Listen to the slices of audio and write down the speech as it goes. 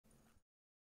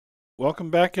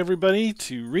Welcome back, everybody,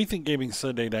 to Rethink Gaming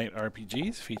Sunday Night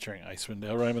RPGs featuring Icewind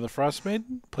Dale, Rime, and the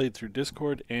Frostmaiden, played through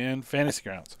Discord and Fantasy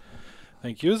Grounds.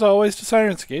 Thank you, as always, to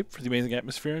Sirenscape for the amazing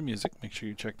atmosphere and music. Make sure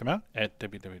you check them out at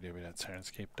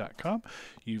www.sirenscape.com.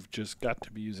 You've just got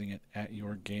to be using it at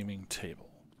your gaming table.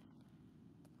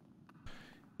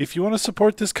 If you want to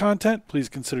support this content, please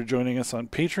consider joining us on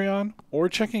Patreon or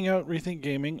checking out Rethink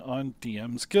Gaming on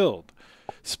DM's Guild.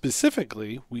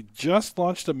 Specifically, we just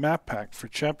launched a map pack for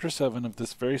Chapter 7 of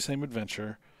this very same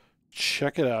adventure.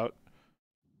 Check it out.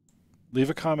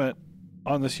 Leave a comment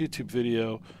on this YouTube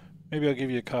video. Maybe I'll give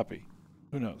you a copy.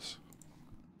 Who knows?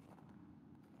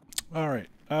 All right.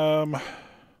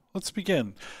 Let's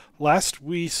begin. Last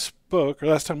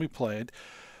time we played,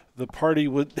 the party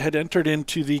had entered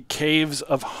into the Caves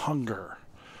of Hunger.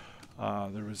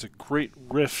 There was a great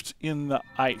rift in the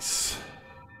ice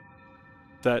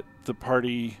that the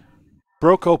party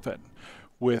broke open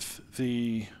with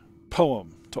the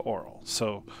poem to oral.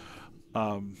 So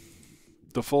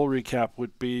the full recap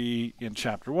would be in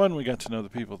Chapter 1, we got to know the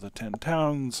people of the 10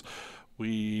 towns.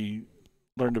 We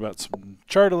learned about some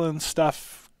Chardalin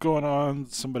stuff going on.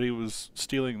 Somebody was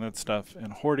stealing that stuff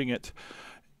and hoarding it.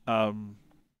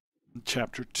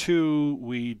 Chapter 2,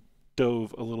 we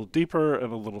dove a little deeper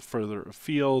and a little further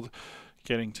afield,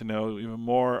 getting to know even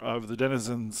more of the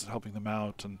denizens, helping them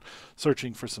out and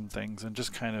searching for some things and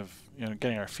just kind of,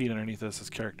 getting our feet underneath us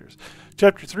as characters.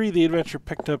 Chapter 3, the adventure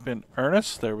picked up in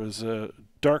earnest. There was a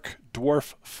dark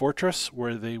dwarf fortress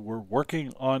where they were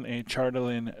working on a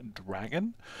Chardalin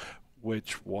dragon,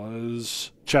 which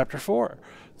was Chapter 4.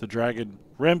 The dragon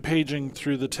rampaging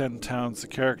through the 10 towns. The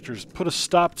characters put a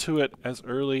stop to it as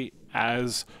early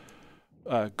as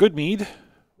Goodmead,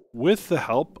 with the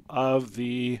help of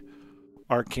the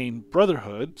Arcane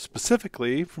Brotherhood,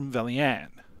 specifically from Velian.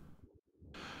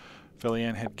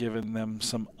 Velian had given them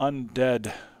some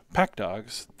undead pack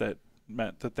dogs that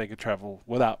meant that they could travel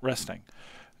without resting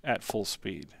at full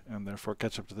speed, and therefore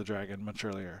catch up to the dragon much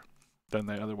earlier than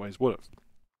they otherwise would have.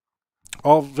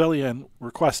 All Velian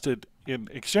requested in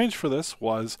exchange for this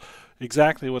was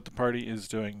exactly what the party is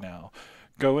doing now.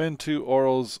 Go into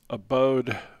Oral's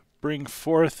abode, bring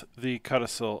forth the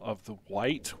Codicil of the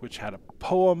White, which had a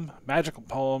poem, magical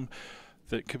poem,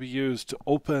 that could be used to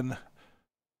open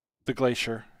the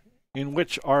glacier, in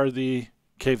which are the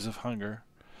Caves of Hunger.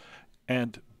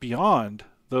 And beyond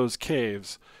those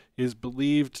caves is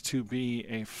believed to be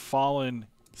a fallen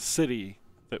city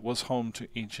that was home to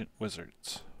ancient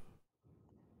wizards.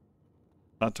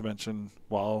 Not to mention,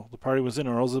 while the party was in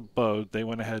Oral's abode, they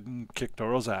went ahead and kicked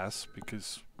Oral's ass,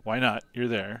 because why not? You're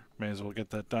there. May as well get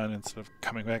that done instead of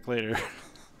coming back later.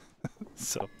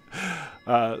 So,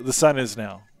 the sun is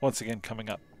now, once again, coming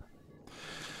up.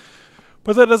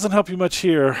 But that doesn't help you much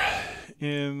here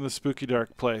in the spooky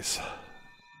dark place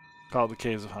called the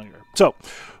Caves of Hunger. So,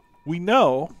 we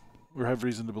know, or have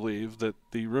reason to believe, that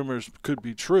the rumors could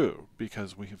be true,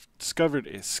 because we have discovered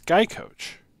a sky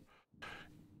coach,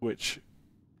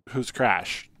 whose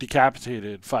crash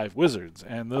decapitated 5 wizards,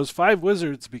 and those 5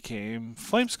 wizards became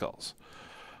flame skulls.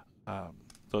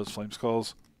 Those flame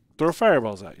skulls throw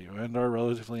fireballs at you and are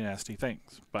relatively nasty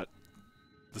things, but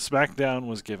the smackdown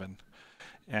was given,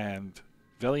 and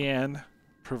Velian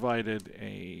provided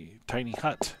a tiny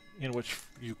hut in which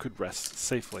you could rest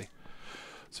safely.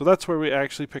 So that's where we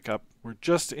actually pick up. We're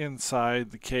just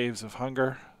inside the Caves of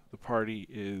Hunger. The party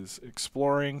is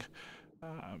exploring,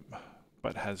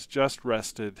 but has just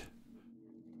rested,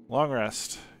 long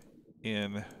rest,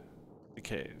 in the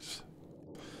caves.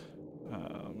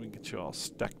 Let me get you all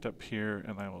stacked up here,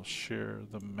 and I will share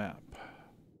the map.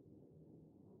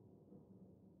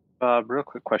 Real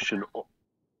quick question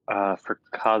for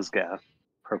Kozgath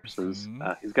purposes.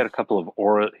 He's got a couple of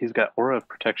aura. He's got aura of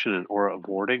protection and aura of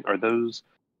warding. Are those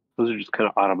are just kind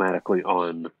of automatically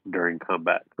on during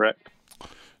combat, correct?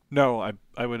 No,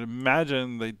 I would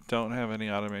imagine they don't have any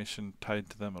automation tied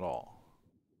to them at all.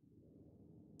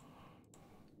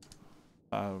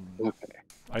 Okay.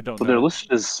 I don't know. They're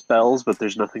listed as spells, but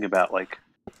there's nothing about like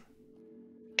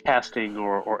casting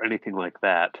or anything like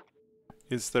that.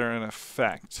 Is there an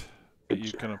effect that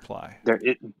you can apply?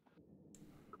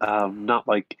 Not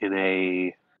like in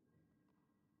a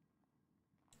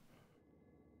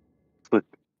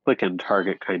click and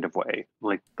target kind of way,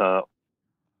 like the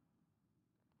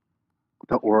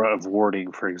aura of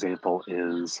warding, for example,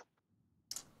 is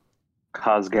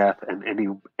Kozgath and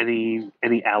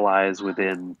any allies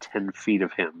within 10 feet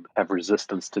of him have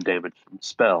resistance to damage from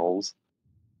spells.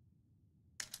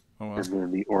 Oh, well. And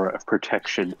then the aura of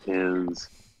protection is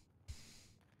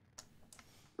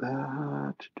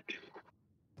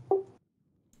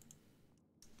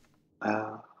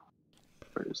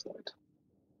where Where's that?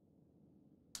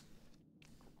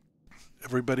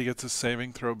 Everybody gets a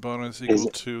saving throw bonus Is equal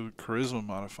it? to charisma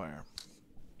modifier.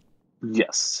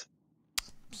 Yes.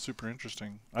 Super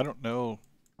interesting. I don't know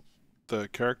the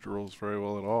character rules very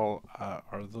well at all.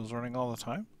 Are those running all the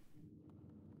time?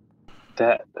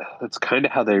 That's kind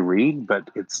of how they read,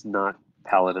 but it's not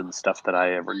paladin stuff that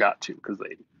I ever got to because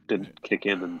they didn't kick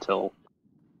in until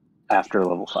after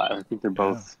level 5. I think they're Yeah.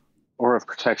 both Aura of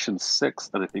Protection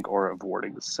 6th, and I think Aura of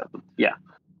Warding is 7th. Yeah.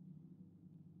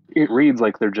 It reads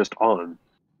like they're just on.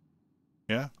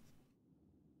 Yeah.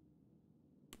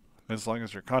 As long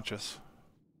as you're conscious.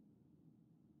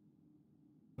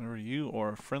 Whenever you or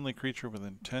a friendly creature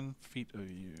within 10 feet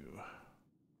of you.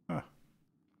 Huh.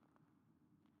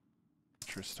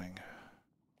 Interesting.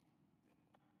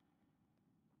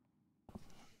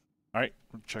 Alright,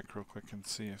 we'll check real quick and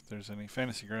see if there's any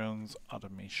Fantasy Grounds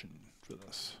automation for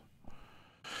this.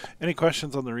 Any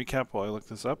questions on the recap while I look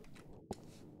this up?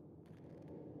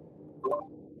 Oh,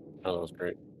 that was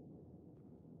great.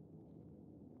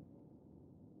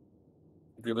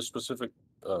 Do you have a specific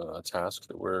task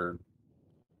that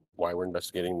why we're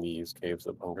investigating these caves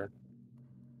of hunger?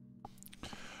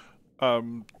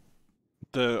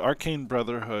 The Arcane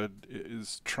Brotherhood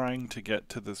is trying to get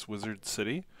to this wizard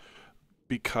city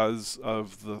because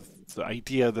of the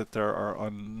idea that there are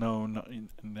unknown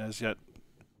and as yet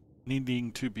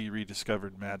needing to be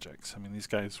rediscovered magics. I mean, these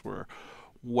guys were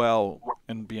well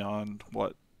and beyond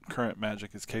what current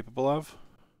magic is capable of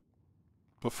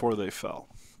before they fell.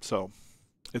 So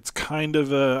it's kind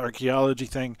of a archaeology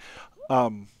thing.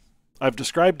 I've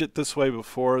described it this way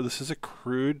before. This is a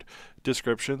crude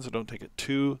description, so don't take it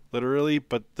too literally,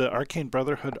 but the Arcane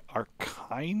Brotherhood are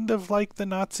kind of like the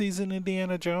Nazis in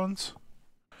Indiana Jones.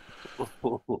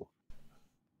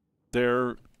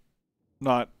 They're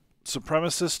not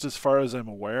supremacist as far as I'm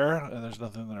aware, and there's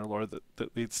nothing in their lore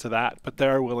that leads to that, but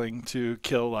they're willing to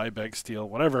kill, lie, beg, steal,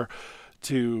 whatever,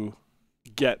 to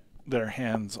get their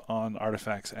hands on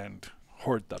artifacts and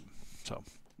hoard them. So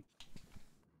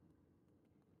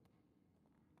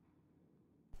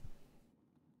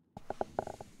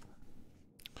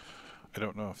I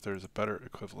don't know if there's a better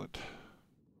equivalent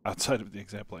outside of the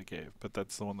example I gave, but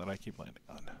that's the one that I keep landing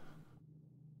on.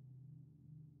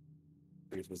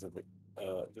 Pretty specific.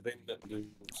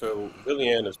 So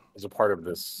Lillian is a part of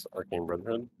this Arcane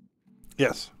Brotherhood?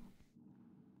 Yes.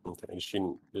 Okay. I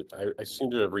seem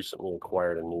to have recently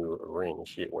acquired a new ring. Is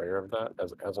she aware of that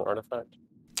as an artifact?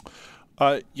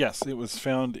 Yes, it was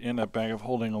found in a bag of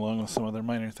holding along with some other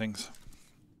minor things.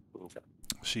 Okay.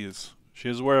 She is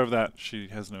aware of that. She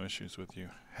has no issues with you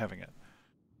having it.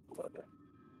 Okay.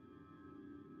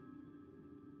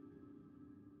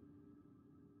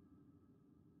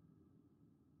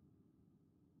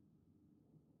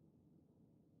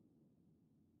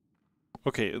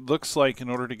 Okay, it looks like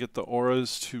in order to get the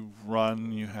auras to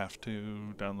run, you have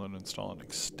to download and install an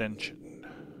extension.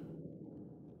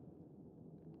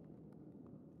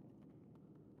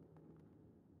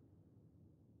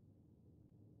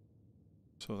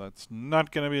 So that's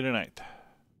not going to be tonight.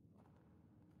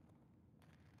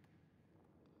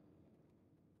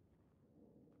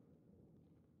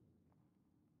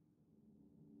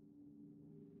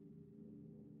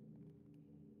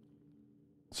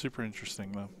 Super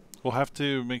interesting, though. We'll have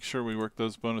to make sure we work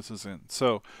those bonuses in.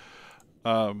 So,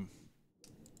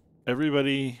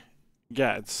 everybody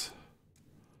gets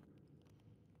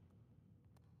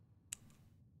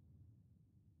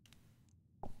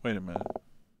wait a minute.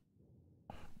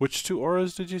 Which 2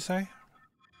 auras did you say?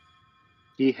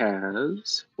 He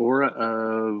has Aura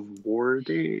of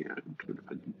Warding. I'm trying to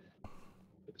find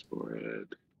this for it.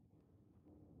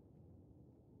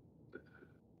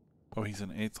 Oh, he's an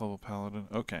 8th level paladin.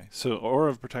 Okay, so Aura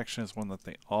of Protection is one that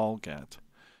they all get.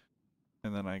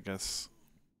 And then I guess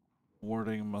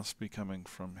warding must be coming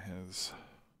from his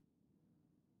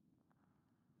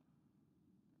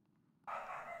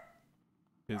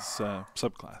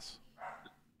subclass.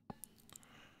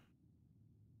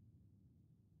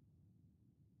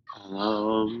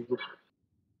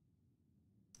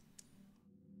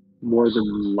 More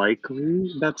than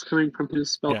likely, that's coming from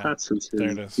his spellcraft since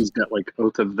there it is. he's got like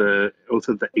Oath of the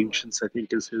Ancients. I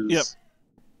think is his. Yep,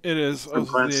 it is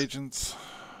Oath of the Agents.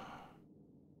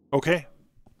 Okay.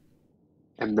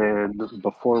 And then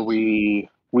before we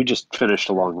just finished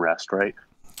a long rest, right?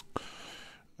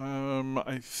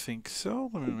 I think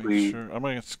so. Let me make sure. I'm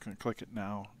just gonna click it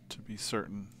now to be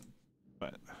certain.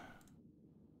 But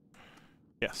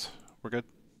yes, we're good.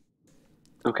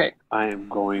 Okay, I am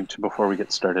going to, before we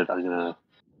get started, I'm going to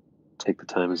take the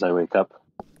time as I wake up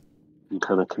and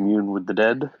kind of commune with the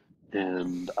dead.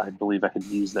 and I believe I had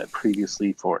used that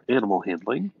previously for animal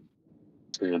handling.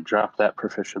 And drop that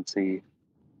proficiency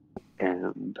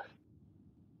and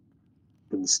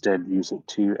instead use it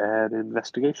to add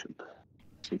investigation,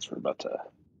 since we're about to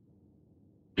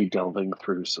be delving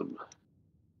through some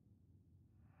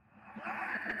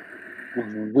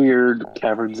weird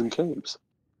caverns and caves.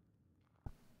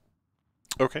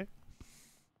 Okay.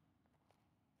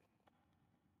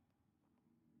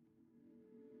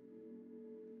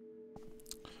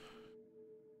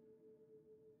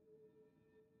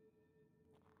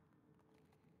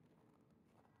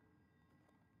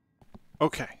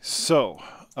 Okay, so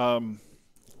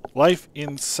life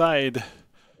inside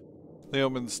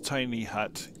Leoman's tiny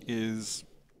hut is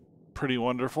pretty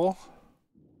wonderful.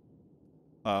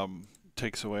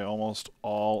 Takes away almost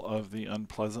all of the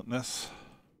unpleasantness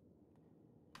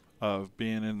of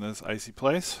being in this icy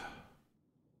place.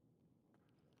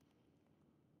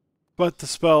 But the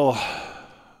spell,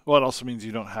 well, it also means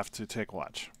you don't have to take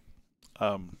watch.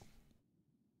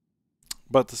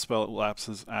 But the spell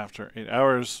lapses after 8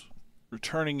 hours,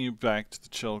 returning you back to the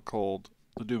chill cold,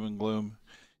 the doom and gloom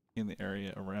in the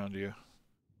area around you.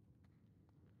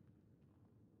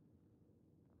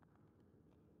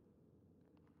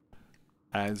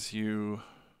 As you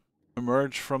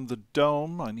emerge from the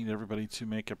dome, I need everybody to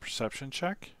make a perception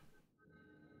check.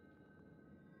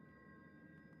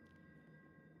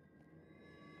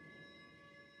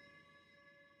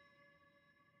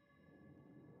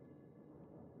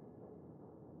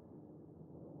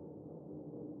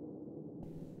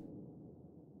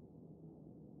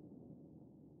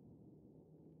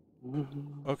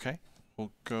 Okay,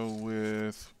 we'll go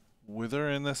with Wither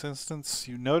in this instance.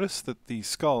 You notice that the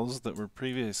skulls that were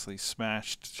previously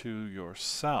smashed to your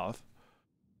south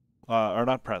are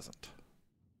not present.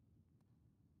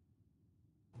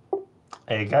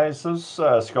 Hey guys, those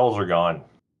skulls are gone.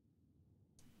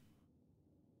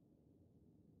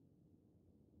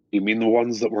 You mean the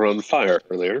ones that were on fire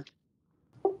earlier?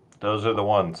 Those are the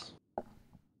ones.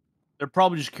 They're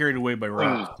probably just carried away by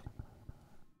rats.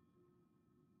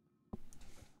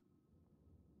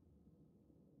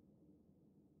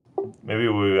 Maybe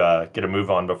we get a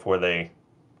move on before they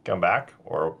come back,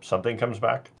 or something comes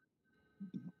back.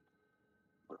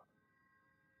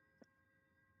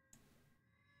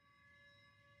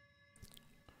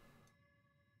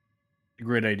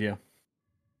 Great idea.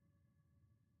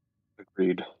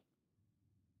 Agreed.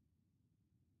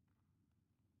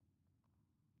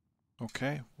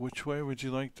 Okay, which way would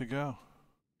you like to go?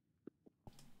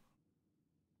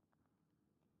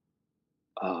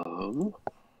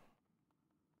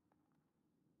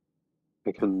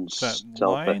 I can That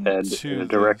stealth line ahead to in a the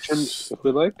direction if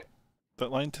we like.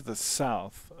 That line to the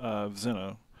south of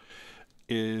Zeno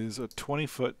is a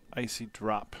 20-foot icy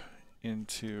drop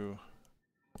into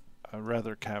a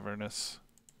rather cavernous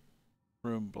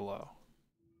room below.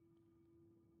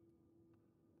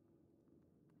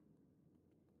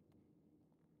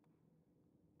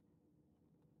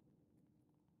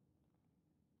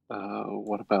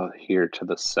 What about here to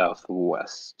the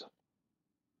southwest?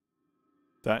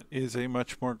 That is a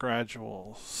much more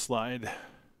gradual slide.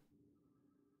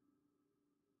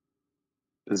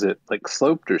 Is it like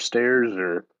sloped or stairs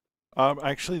or?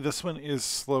 Actually, this one is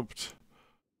sloped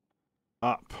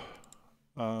up.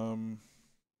 Well,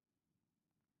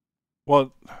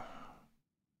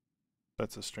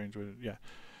 that's a strange way to, yeah.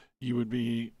 You would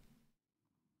be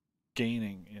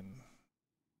gaining in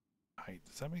height.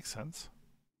 Does that make sense?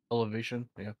 Elevation,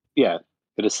 yeah. Yeah,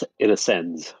 it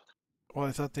ascends. Well,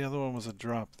 I thought the other one was a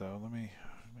drop, though. Let me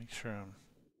make sure I'm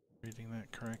reading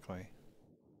that correctly.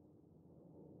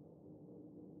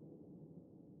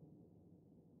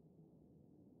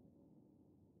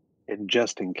 And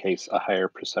just in case a higher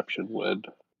perception would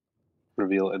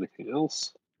reveal anything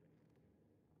else.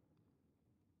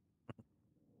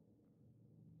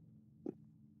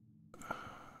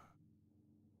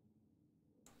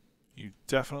 You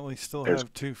definitely still There's-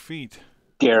 have 2 feet.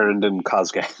 Garand and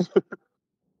Kozga.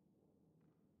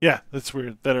 Yeah, that's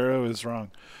weird. That arrow is wrong.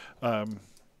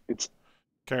 It's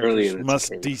characters early in its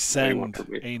must cave.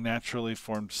 descend a naturally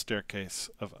formed staircase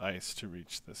of ice to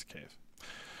reach this cave.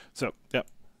 So, yep.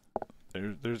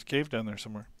 There's a cave down there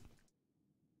somewhere.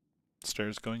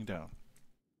 Stairs going down.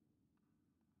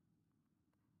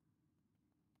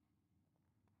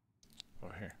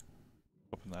 Oh, here.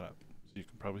 Open that up so you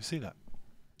can probably see that.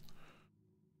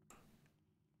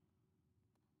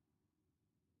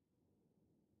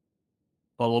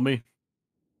 Follow me.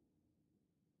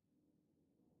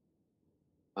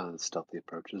 Stealthy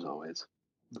approach as always.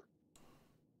 Da,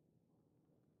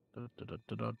 da,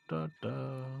 da, da, da,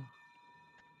 da.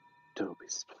 Don't be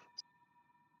surprised.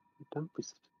 Don't be...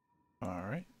 All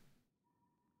right.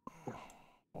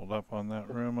 Hold up on that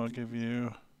room. I'll give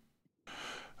you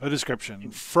a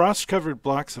description. Frost-covered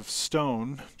blocks of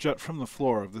stone jut from the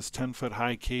floor of this 10-foot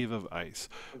high cave of ice.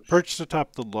 Perched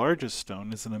atop the largest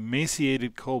stone is an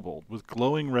emaciated kobold with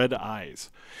glowing red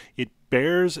eyes. It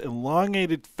bares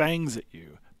elongated fangs at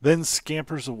you, then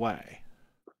scampers away.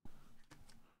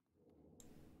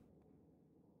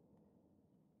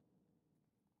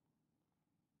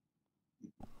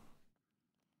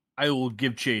 I will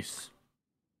give chase.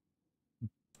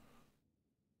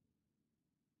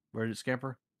 Where did it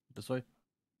scamper? This way?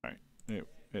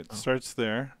 It starts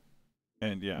there,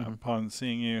 and yeah, Mhm. upon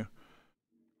seeing you,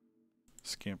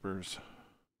 scampers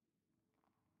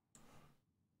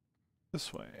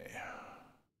this way.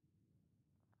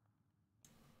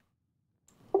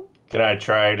 Can I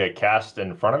try to cast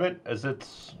in front of it as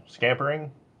it's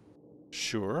scampering?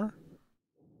 Sure.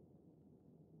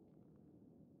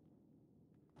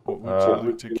 What would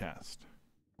you like to cast?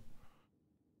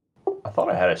 I thought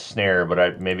I had a snare,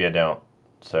 but maybe I don't.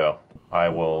 So I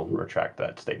will retract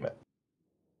that statement.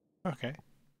 Okay.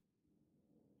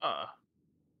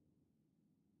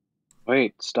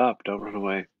 Wait, stop. Don't run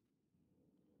away.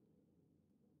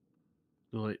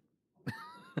 Too late.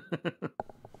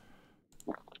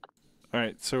 All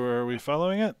right, so are we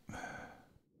following it?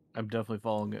 I'm definitely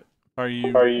following it. Are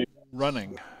you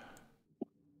running?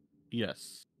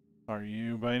 Yes. Are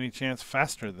you by any chance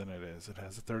faster than it is? It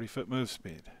has a 30-foot move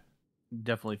speed.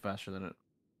 Definitely faster than it.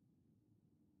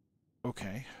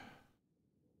 Okay.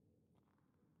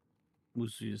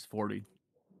 Move speed is 40.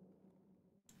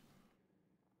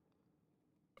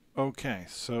 Okay,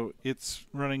 so it's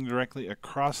running directly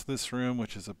across this room,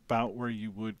 which is about where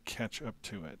you would catch up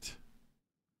to it.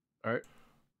 All right.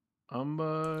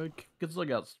 Get the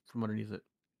leg out from underneath it.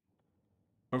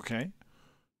 Okay.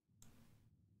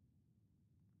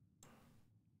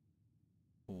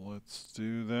 Let's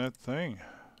do that thing.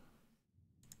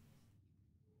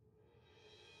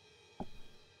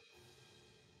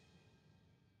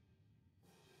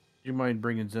 Do you mind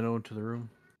bringing Zeno into the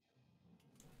room?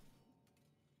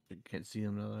 I can't see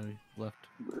him now that I left.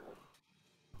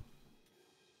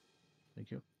 Thank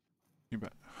you. You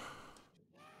bet.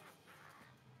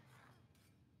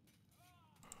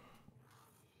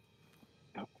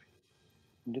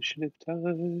 Initiative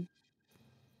time.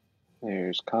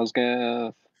 There's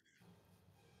Cosgath.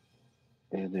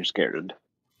 And there's Garen.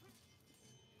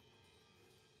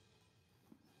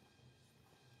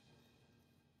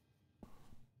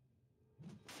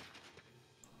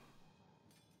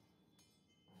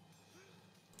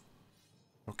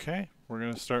 Okay, we're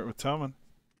going to start with Tommen.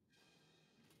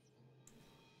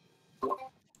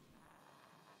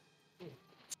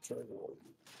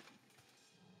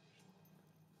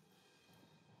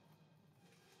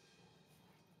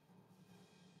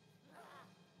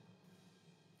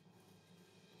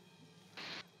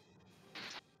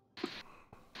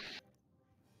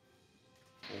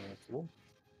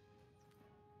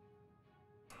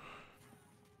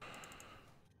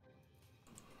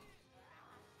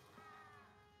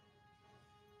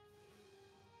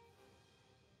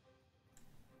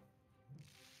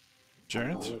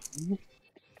 Jarrett?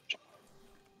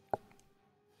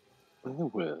 I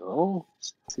will.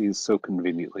 Since he's so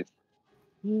conveniently.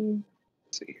 Let's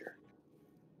see here.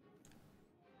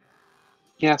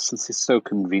 Yeah, since he's so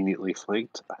conveniently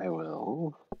flanked, I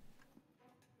will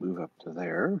move up to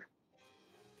there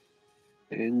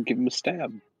and give him a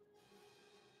stab.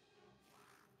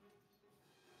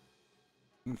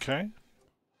 Okay.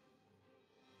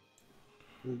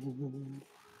 And,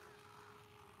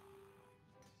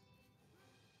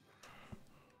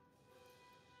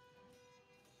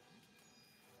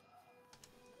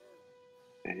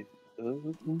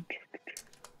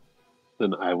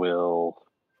 then I will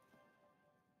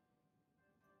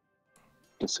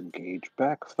disengage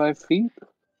back 5 feet.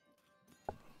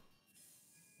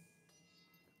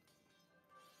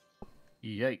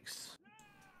 Yikes.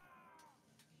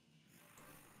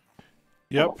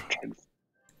 Yep. I'll try and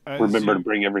As remember to you,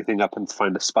 bring everything up and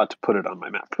find a spot to put it on my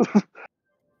map.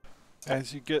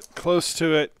 as you get close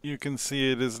to it, you can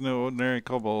see it is no ordinary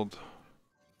kobold.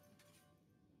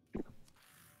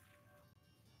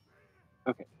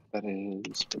 Okay, that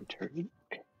is my turn.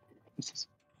 Okay.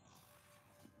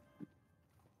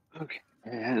 Okay,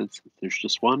 and since there's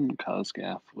just one,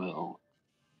 Cosgath will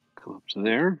come up to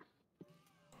there.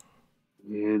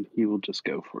 And he will just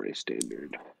go for a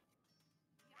standard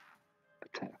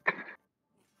attack.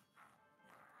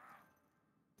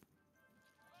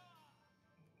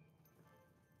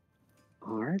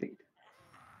 Alrighty.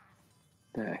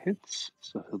 That hits,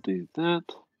 so he'll do that.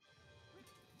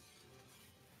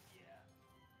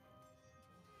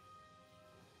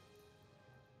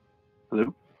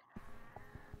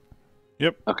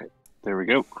 Yep. Okay, there we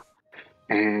go.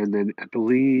 And then I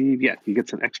believe, yeah, he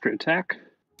gets an extra attack.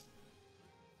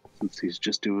 Since he's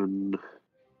just doing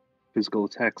physical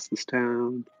attacks this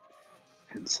time.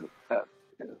 And so that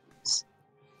is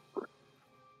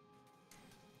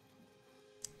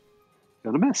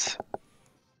gonna miss.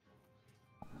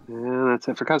 And that's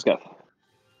it for Kazgath.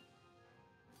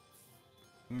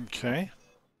 Okay.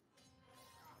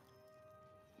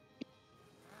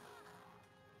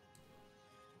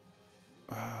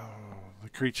 The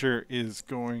creature is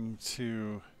going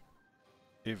to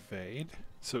evade,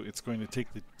 so it's going to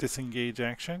take the disengage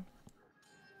action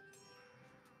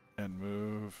and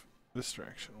move this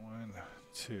direction. 1,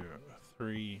 2,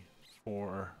 3,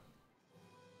 4,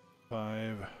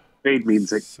 5. Evade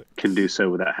means it 6. can do so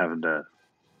without having to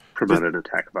promote an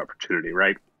attack of opportunity,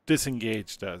 right?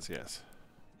 Disengage does, yes.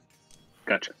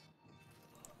 Gotcha.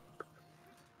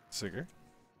 Sigurd.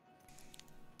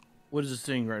 What is this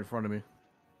thing right in front of me?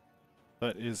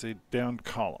 That is a down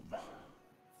column.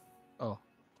 Oh.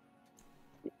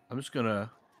 I'm just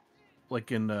gonna,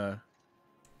 like in the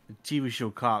TV show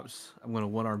Cops, I'm gonna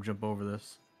one-arm jump over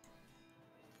this.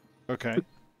 Okay.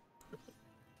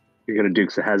 You're gonna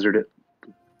Dukes of Hazzard it.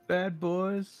 Bad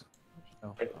boys.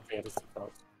 Oh. Fantasy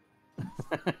thoughts.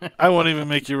 I won't even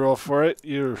make you roll for it.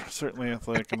 You're certainly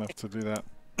athletic enough to do that.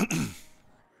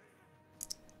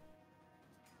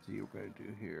 See what we're gonna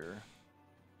do here.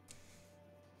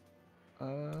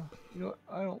 You know what?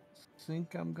 I don't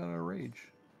think I'm gonna rage,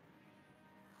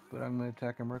 but I'm gonna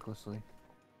attack him recklessly.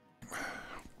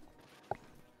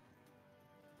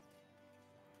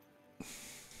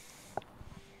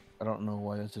 I don't know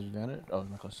why that's advantage. Oh,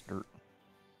 reckless dirt.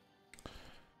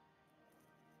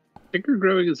 Finger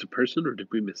growing as a person, or did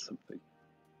we miss something?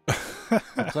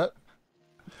 What's that?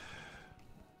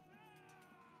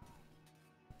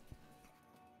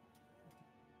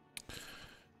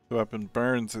 The weapon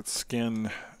burns its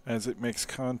skin as it makes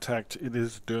contact. It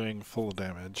is doing full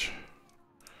damage.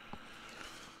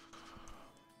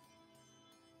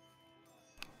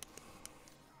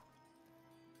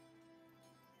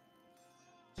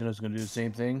 Zeno's gonna do the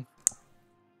same thing.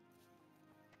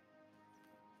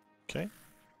 Okay.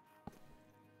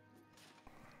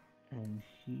 And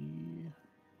he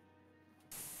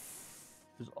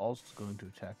is also going to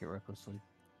attack it recklessly.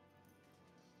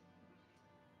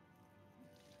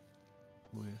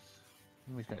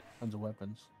 He's got tons of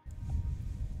weapons.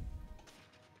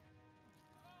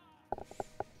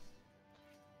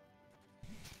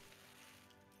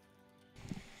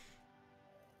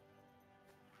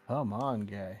 Come on,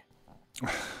 guy.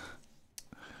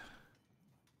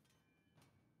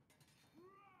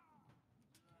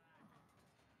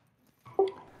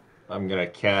 I'm gonna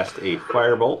cast a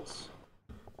firebolt.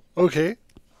 Okay.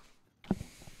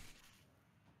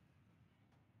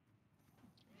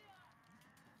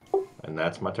 And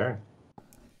that's my turn.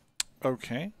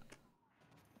 Okay.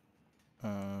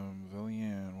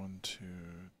 Villian, 1, 2,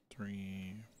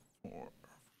 3, 4,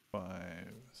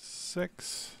 5,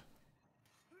 6.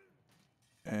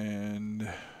 And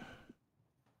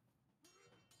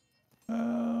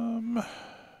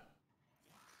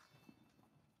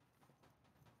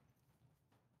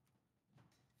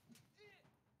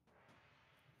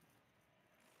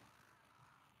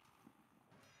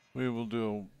we will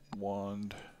do a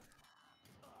wand.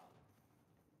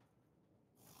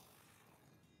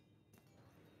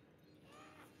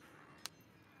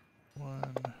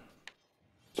 One,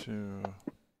 2,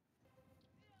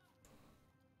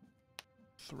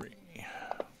 3.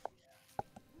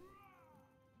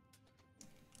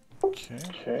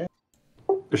 Okay.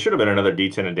 There should have been another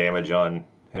D10 of damage on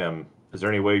him. Is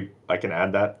there any way I can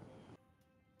add that?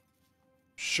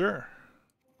 Sure.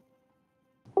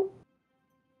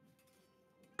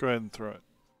 Go ahead and throw it.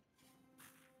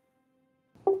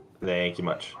 Thank you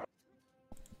much.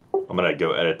 I'm gonna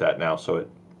go edit that now so it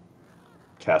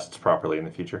casts properly in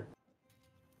the future.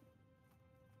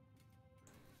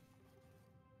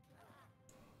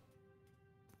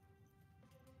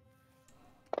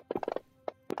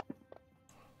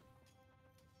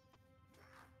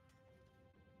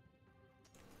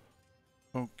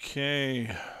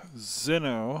 Okay,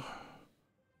 Zeno,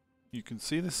 you can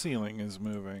see the ceiling is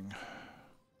moving.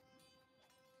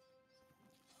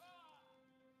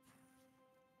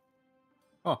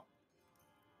 Oh.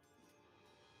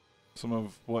 Some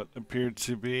of what appeared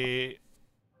to be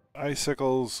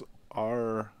icicles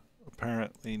are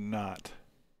apparently not.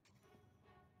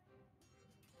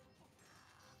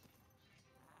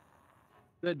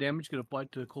 That damage gonna apply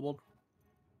to the kobold?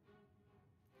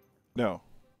 No.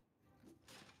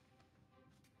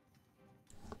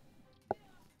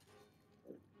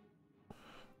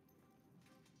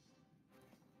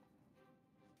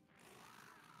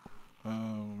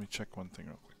 check one thing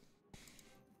real quick.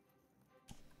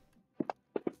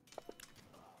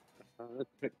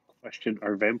 Quick question: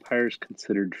 are vampires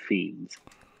considered fiends?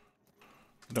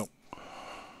 No,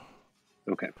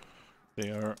 Okay. they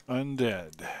are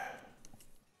undead.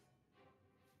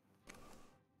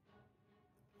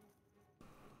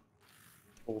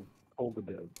 Hold the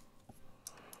dead.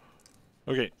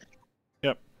 Okay.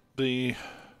 Yep. The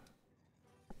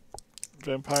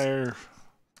vampire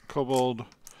kobold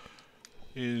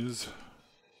is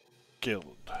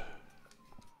killed.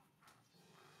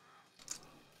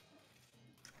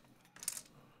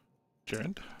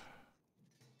 Jared?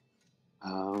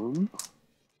 Is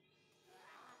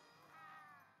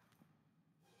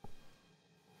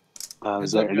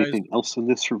Heads there up, guys. anything else in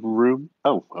this room?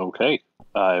 Oh, okay.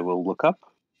 I will look up.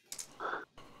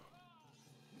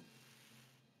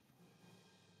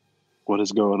 What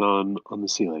is going on the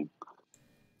ceiling?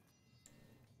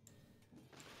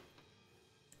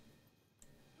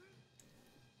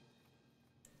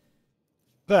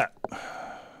 That.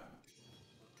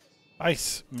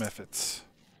 Ice methods.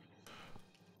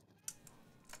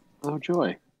 Oh,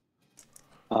 joy.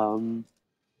 Well,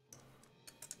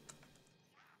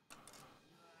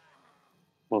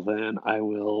 then I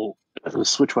will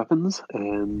switch weapons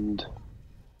and.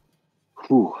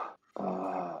 Whew,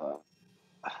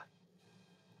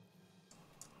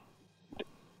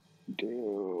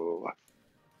 do.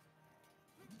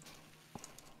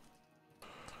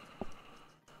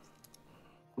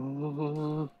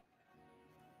 No,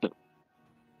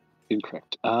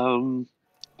 incorrect.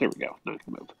 There we go. Now I can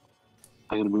move.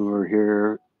 I'm gonna move over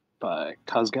here by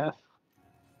Kozgath,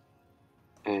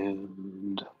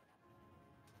 and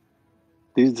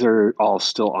these are all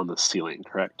still on the ceiling,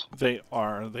 correct? They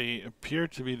are. They appear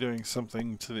to be doing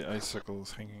something to the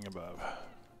icicles hanging above.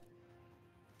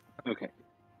 Okay.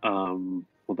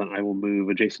 Well, then I will move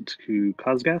adjacent to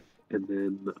Kozgath, and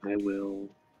then I will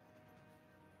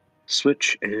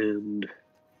switch and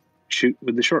shoot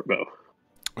with the short bow.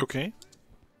 Okay.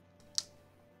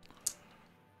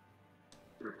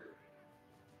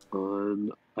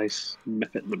 On ice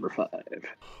method number 5.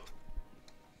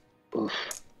 Ugh.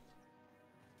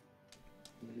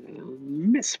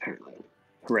 Miss, apparently.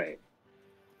 Hooray.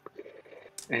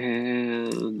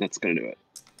 And that's going to do it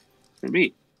for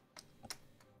me.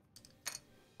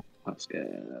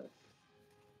 Kozgath.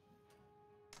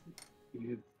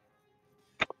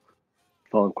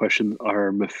 Follow-up question: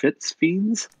 are Mephits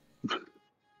fiends?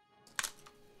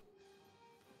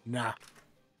 Nah.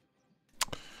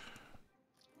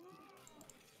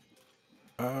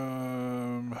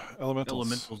 Elementals.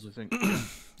 Elementals, I think.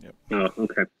 Yep. Oh,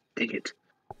 okay. Dang it.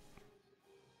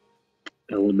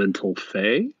 Elemental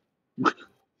Fae?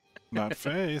 Not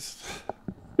phased.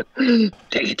 Dang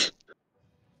it.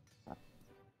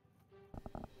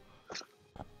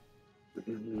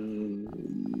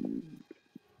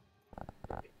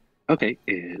 Okay,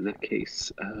 in that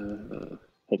case,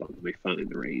 hold on, let me find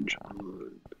the range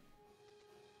on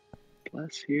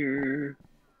Bless here.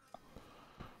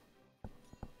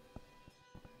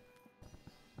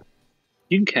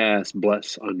 You can cast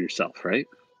Bless on yourself, right?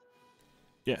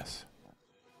 Yes.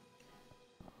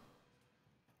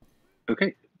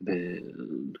 Okay,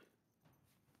 then.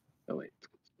 Oh, wait.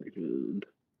 Legend.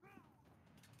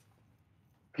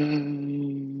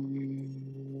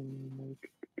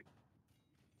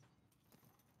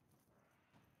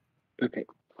 Okay.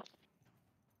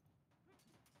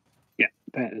 Yeah,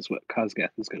 that is what Kozgath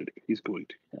is going to do. He's going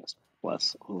to cast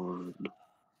Bless on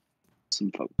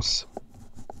some folks.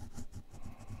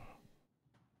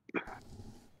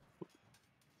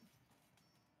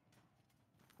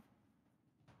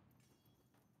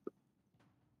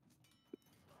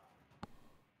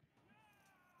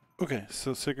 Okay,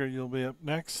 so Sigurd, you'll be up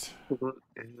next.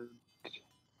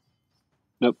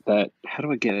 Nope, that. How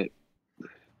do I get it?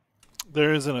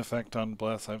 There is an effect on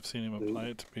Bless. I've seen him apply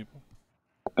it to people.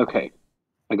 Okay.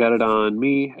 I got it on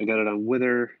me. I got it on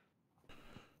Wither.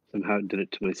 Somehow did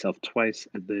it to myself twice,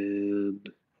 and then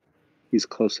he's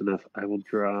close enough. I will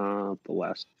draw the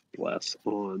last Bless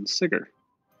on Sigurd.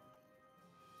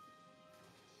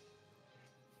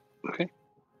 Okay.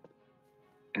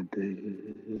 And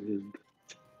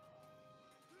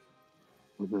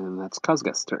then that's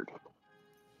Kozgath's turn.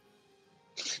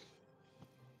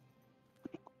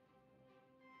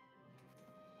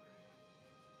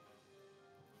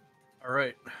 All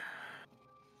right.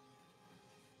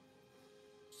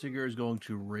 Sigurd is going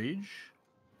to rage.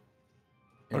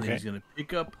 And then he's going to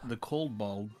pick up the cold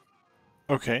ball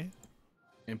Okay.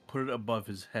 and put it above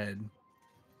his head.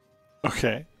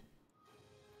 Okay.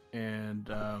 And,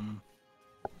 I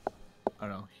don't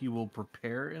know, he will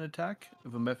prepare an attack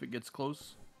if a Mephit gets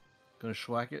close. Gonna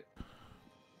schwack it.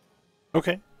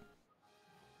 Okay.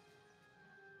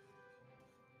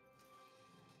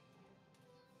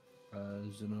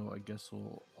 Zeno, I guess,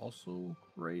 will also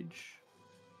rage.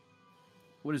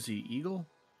 What is he? Eagle?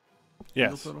 Eagle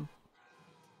Yes. totem?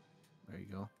 There you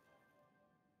go.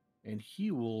 And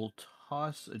he will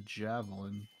toss a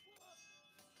javelin.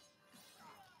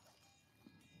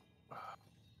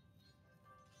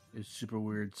 It's super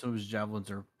weird. Some of his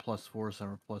javelins are +4, some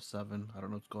are +7. I don't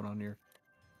know what's going on here.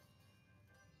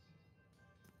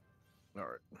 All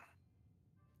right.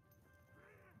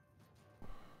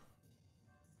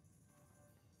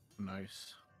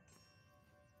 Nice.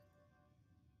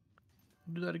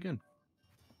 Do that again.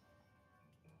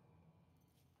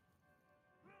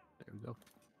 There we go.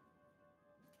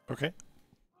 Okay.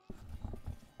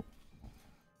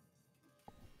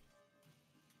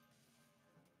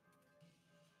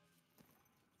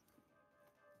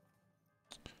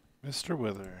 Mr.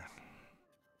 Wither.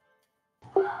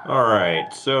 All right,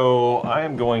 so I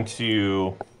am going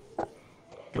to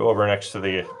go over next to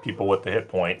the people with the hit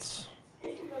points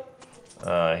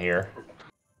here.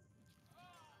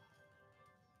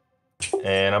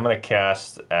 And I'm going to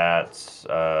cast at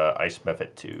Ice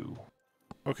Method 2.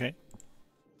 Okay.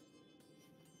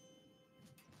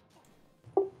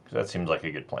 Because that seems like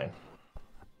a good plan.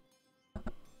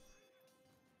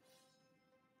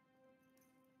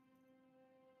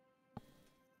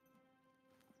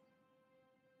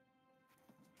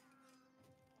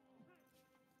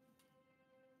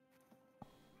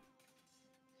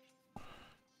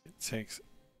 It takes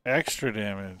extra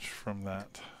damage from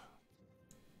that.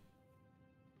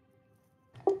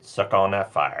 Suck on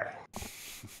that fire.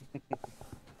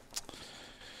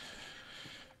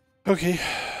 Okay.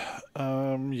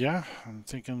 Yeah, I'm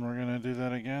thinking we're gonna do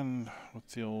that again with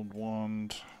the old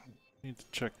wand. Need to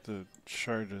check the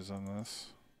charges on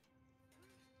this.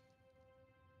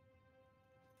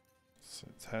 So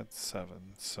it's had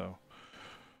 7, so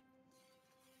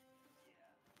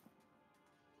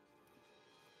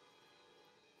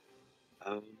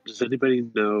Does anybody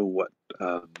know what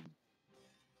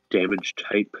damage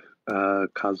type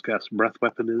Cosgas's breath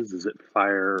weapon is? Is it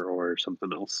fire or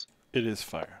something else? it is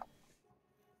fire.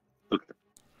 Okay.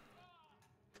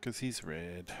 Because he's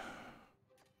red.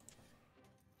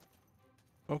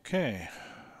 Okay.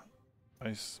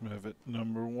 Ice Method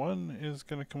number 1 is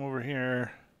gonna come over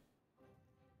here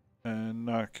and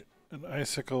knock an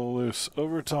icicle loose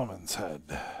over Tolman's head.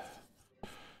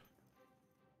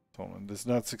 Tolman does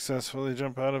not successfully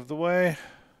jump out of the way,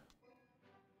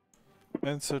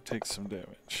 and so takes some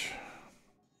damage.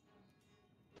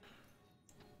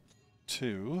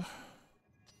 2.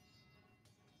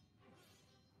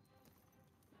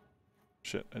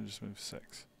 Shit, I just moved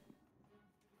 6.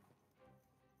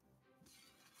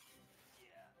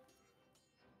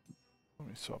 Let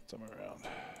me swap them around.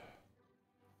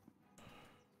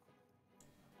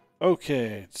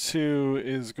 Okay, 2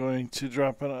 is going to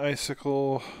drop an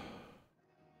icicle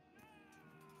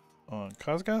on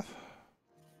Cosgath.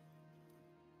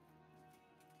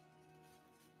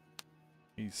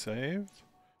 He saved.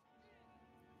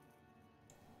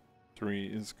 3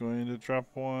 is going to drop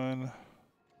one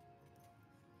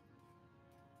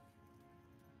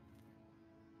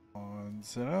on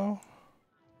Zeno.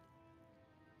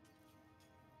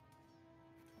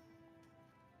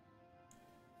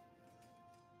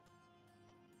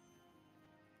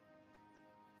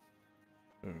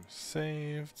 So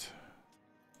saved.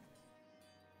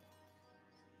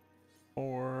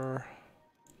 4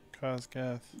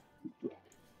 Cosgath.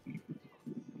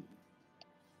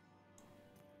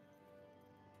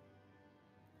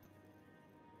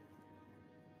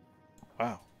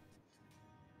 Wow.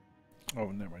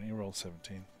 Oh, never mind. He rolled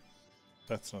 17.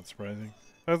 That's not surprising.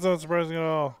 That's not surprising at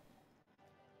all.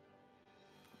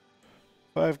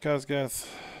 5 Cosgath.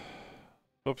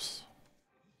 Oops.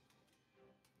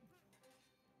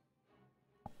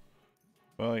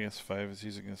 Well, I guess 5 is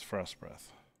using his Frost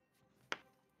Breath.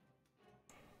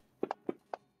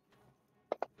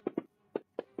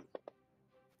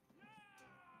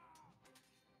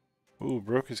 Ooh,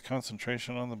 broke his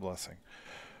concentration on the blessing.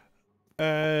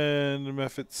 And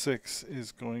Method 6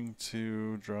 is going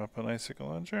to drop an icicle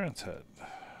on Jaren's head.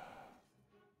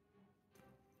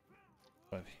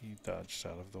 But he dodged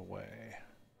out of the way.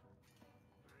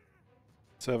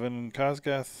 7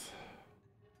 Cosgath.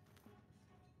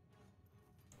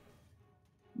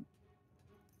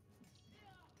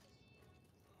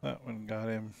 That one got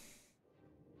him.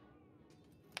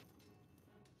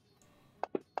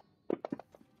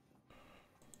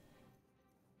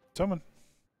 Someone.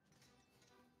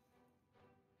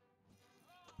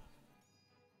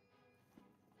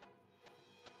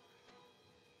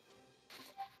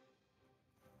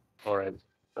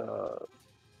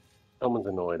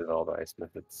 ice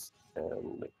methods,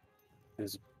 and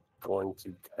is going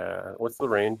to what's the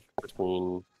range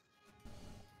between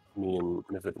me and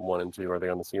Mifid 1 and 2? Are they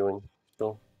on the ceiling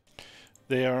still?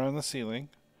 They are on the ceiling.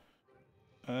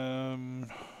 I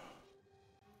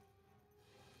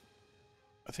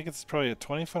think it's probably a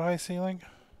 20-foot high ceiling.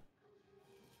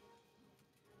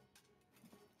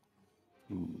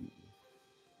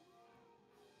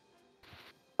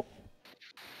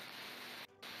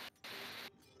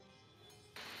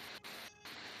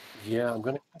 Yeah, I'm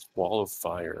going to cast Wall of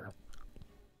Fire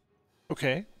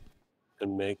Okay.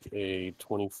 and make a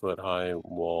 20-foot high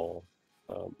wall.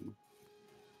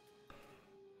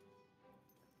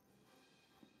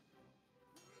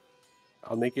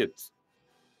 I'll make it.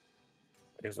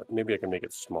 I guess maybe I can make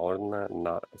it smaller than that and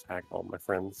not attack all my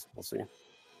friends. We'll see.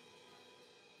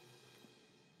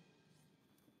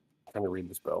 Trying to read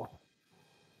the spell.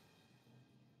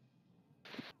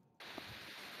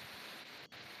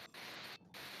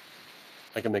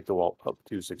 I can make the wall up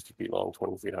to 60 feet long,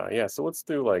 20 feet high. Yeah, so let's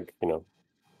do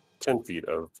 10 feet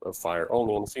of fire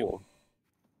only on the ceiling.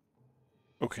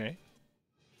 Okay.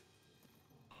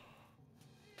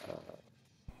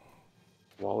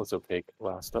 Wall is opaque,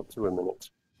 lasts up to a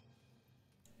minute.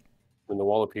 When the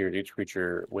wall appears, each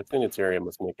creature within its area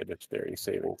must make a dexterity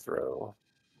saving throw.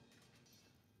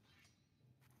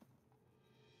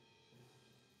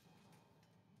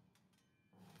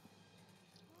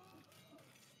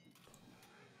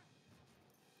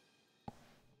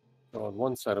 So on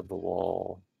one side of the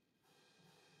wall,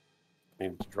 I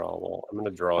need to draw a wall. I'm going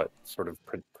to draw it sort of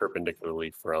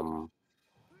perpendicularly from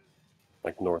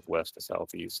northwest to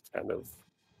southeast, kind of.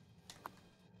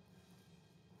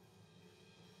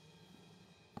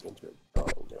 Into a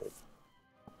drawing mode.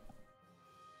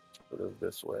 Sort of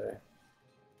this way.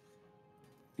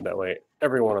 That way,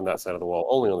 everyone on that side of the wall,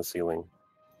 only on the ceiling,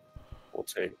 will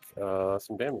take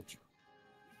some damage.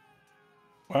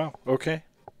 Wow. Okay.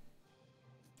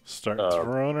 Start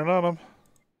throwing it on them.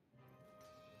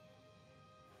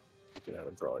 Get out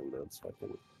of drawing mode so I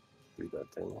can read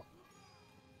that thing.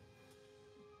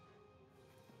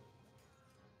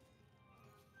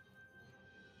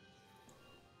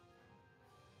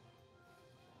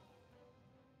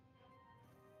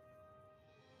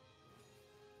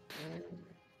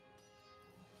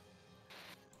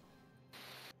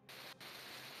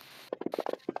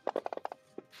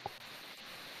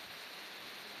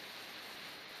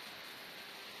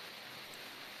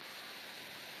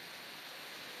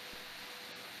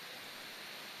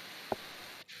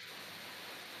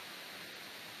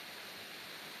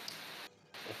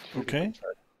 Okay.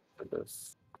 For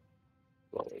this.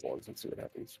 Well, once and see what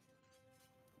happens.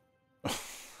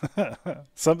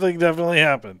 Something definitely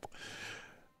happened.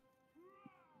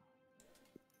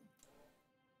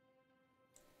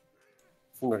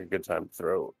 Seems like a good time to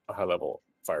throw a high level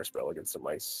fire spell against some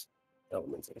ice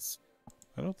elementals.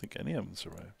 I don't think any of them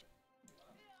survived.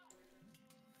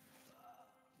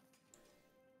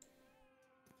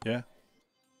 Yeah.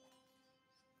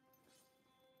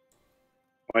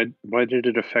 Why did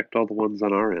it affect all the ones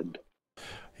on our end?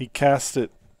 He cast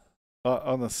it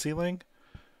on the ceiling,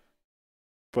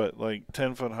 but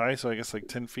 10 foot high, so I guess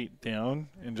 10 feet down,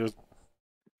 and just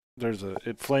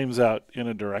it flames out in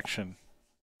a direction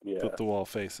that the wall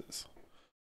faces.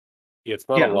 Yeah, it's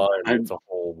not a line, it's a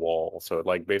whole wall. So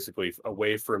basically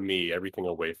away from me, everything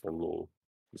away from me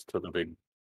just took a big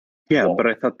wall. But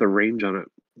I thought the range on it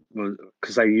was,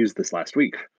 because I used this last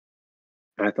week.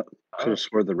 I could have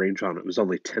swore the range on it was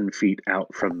only 10 feet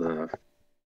out from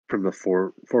the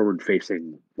forward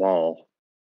facing wall.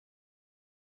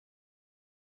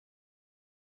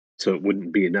 So it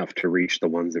wouldn't be enough to reach the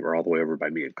ones that were all the way over by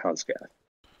me and Kozgath.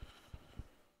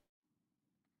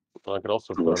 Well, I could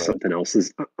also unless something else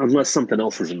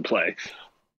is in play.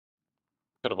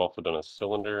 Could have also done a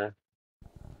cylinder.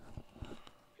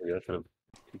 Maybe I should have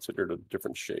considered a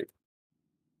different shape.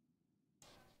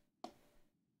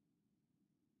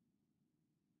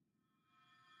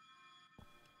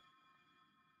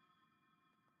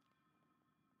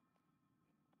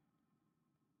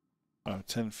 Oh,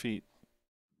 10 feet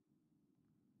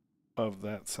of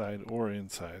that side or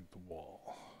inside the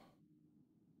wall.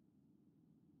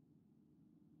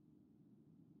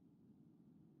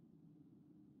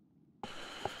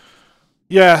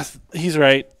 Yeah, he's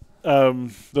right.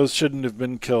 Those shouldn't have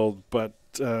been killed, but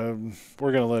we're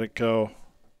going to let it go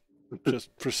just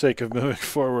for sake of moving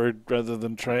forward rather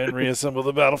than try and reassemble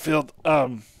the battlefield.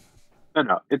 No,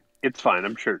 it's fine.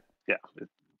 I'm sure. Yeah.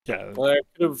 Yeah. Well,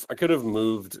 I could have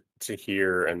moved to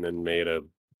here and then made a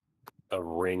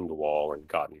ringed wall and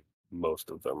gotten most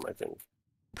of them, I think.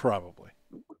 Probably.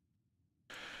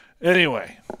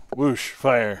 Anyway, whoosh,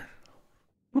 fire.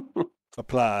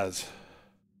 Applause.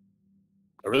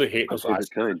 I really hate My those eyes.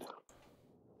 favorite kind.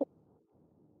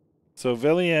 So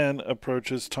Velian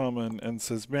approaches Tommen and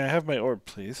says, "May I have my orb,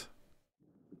 please?"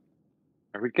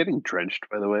 Are we getting drenched,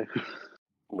 by the way?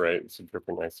 Right, it's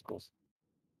dripping icicles.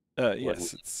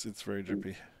 Yes, it's very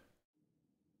drippy.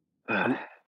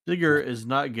 Digger is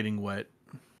not getting wet.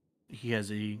 He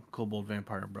has a kobold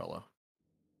vampire umbrella.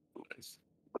 Nice.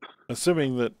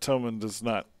 Assuming that Tommen does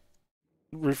not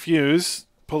refuse,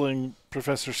 pulling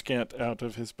Professor Scant out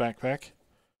of his backpack.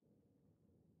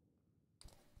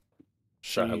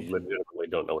 I legitimately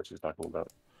don't know what she's talking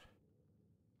about.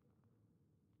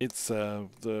 It's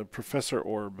the Professor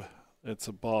Orb. It's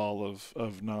a ball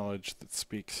of knowledge that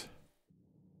speaks.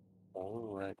 All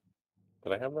right.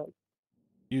 Did I have that?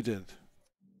 You did.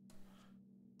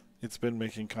 It's been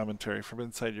making commentary from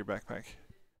inside your backpack.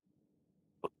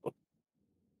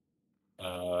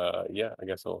 Yeah, I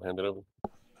guess I'll hand it over.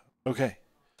 Okay.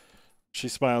 She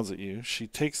smiles at you. She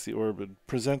takes the orb and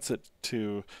presents it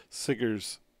to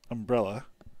Sigur's umbrella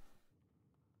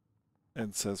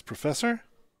and says, "Professor,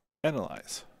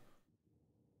 analyze."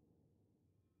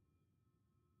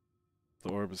 The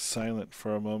orb is silent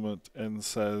for a moment and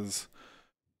says,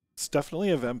 "It's definitely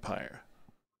a vampire."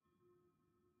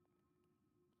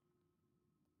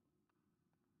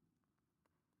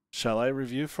 "Shall I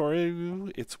review for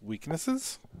you its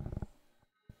weaknesses?"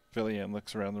 Villian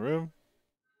looks around the room.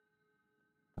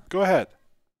 "Go ahead."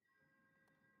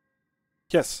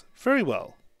 "Yes, very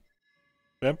well.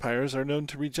 Vampires are known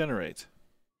to regenerate,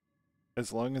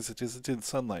 as long as it isn't in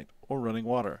sunlight or running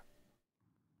water.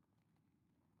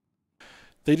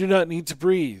 They do not need to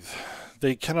breathe.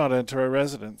 They cannot enter a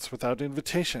residence without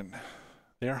invitation.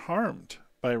 They are harmed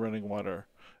by running water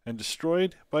and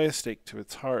destroyed by a stake to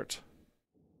its heart.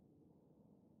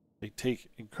 They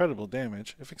take incredible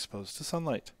damage if exposed to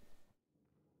sunlight."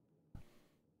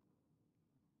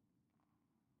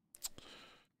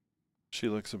 She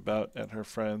looks about at her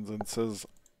friends and says,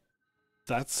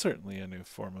 "That's certainly a new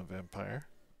form of vampire."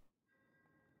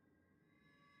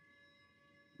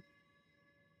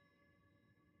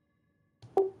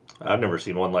 I've never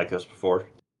seen one like this before.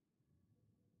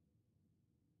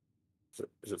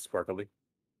 Is it sparkly?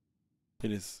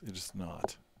 It is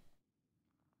not.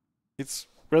 It's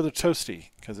rather toasty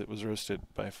because it was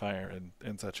roasted by fire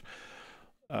and such.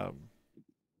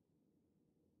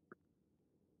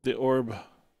 The orb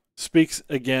speaks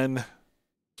again,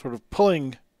 sort of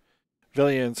pulling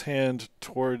Velian's hand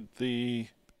toward the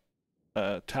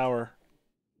tower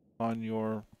on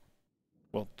your,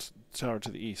 tower to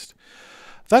the east.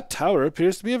 "That tower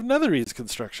appears to be of Netherese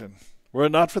construction. Were it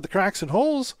not for the cracks and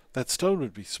holes, that stone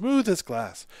would be smooth as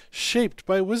glass, shaped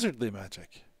by wizardly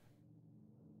magic."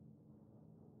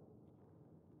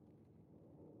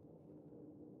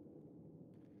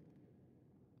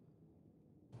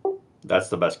 That's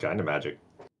the best kind of magic.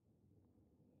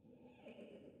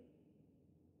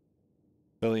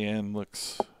 Velian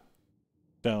looks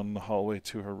down the hallway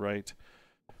to her right.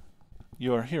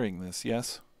 "You are hearing this,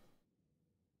 yes?"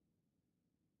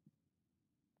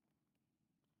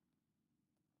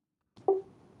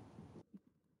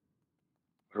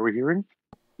 What are we hearing?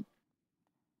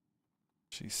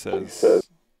 She says,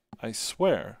 "I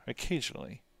swear,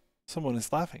 occasionally, someone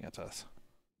is laughing at us."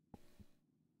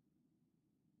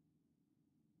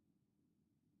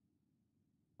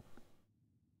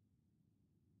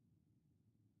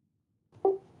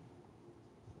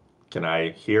 Can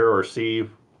I hear or see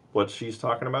what she's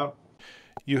talking about?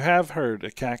 You have heard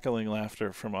a cackling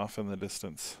laughter from off in the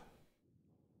distance.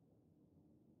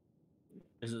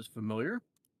 Is it familiar?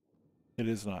 It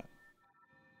is not.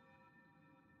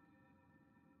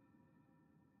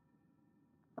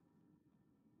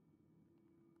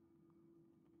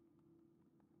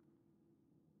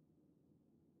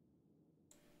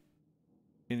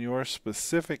 In your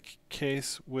specific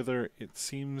case, Wither, it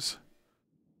seems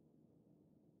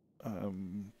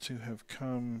to have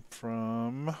come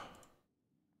from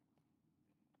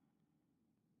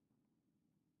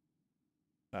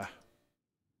the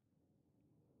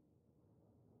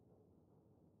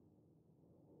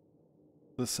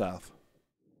south.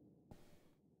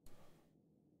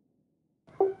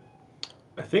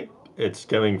 I think it's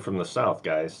coming from the south,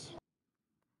 guys.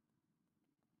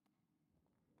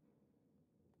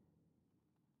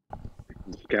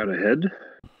 Scout ahead,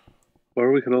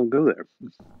 or we can all go there.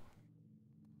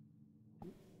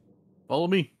 Follow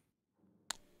me.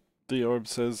 The orb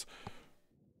says,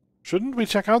 "Shouldn't we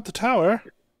check out the tower?"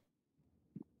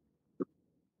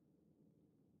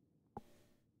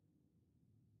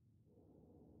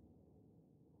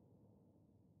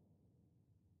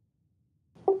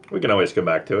 We can always come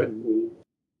back to it.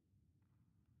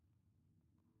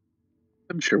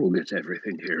 I'm sure we'll get to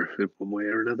everything here in one way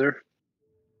or another.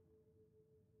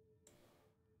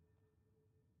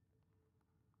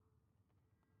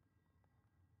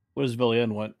 What does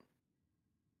Villian want?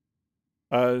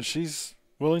 She's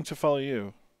willing to follow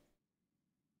you.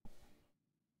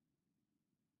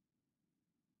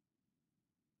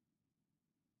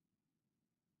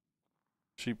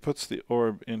 She puts the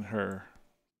orb in her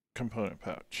component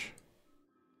pouch.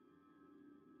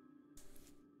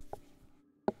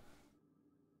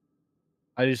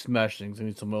 I just smash things. I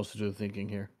need someone else to do the thinking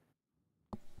here.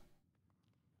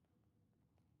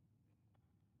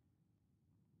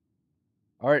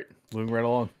 All right, moving right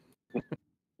along.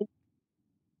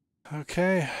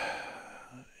 Okay.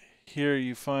 Here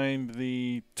you find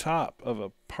the top of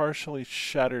a partially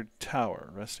shattered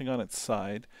tower resting on its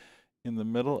side in the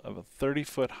middle of a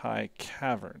 30-foot high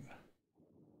cavern.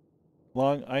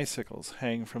 Long icicles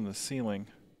hang from the ceiling.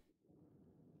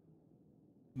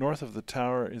 North of the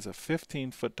tower is a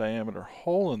 15-foot diameter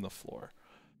hole in the floor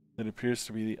that appears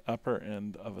to be the upper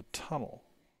end of a tunnel.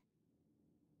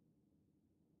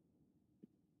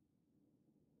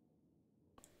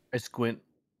 I squint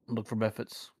and look for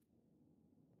methods.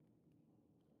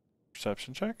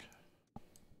 Perception check.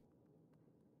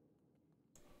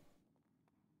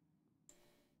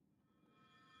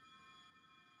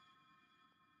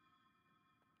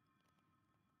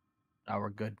 Now we're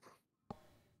good.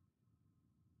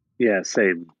 Yeah,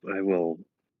 same. I will.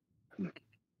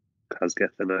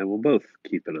 Kazgeth and I will both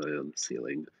keep an eye on the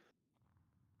ceiling.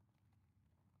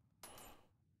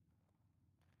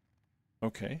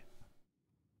 Okay.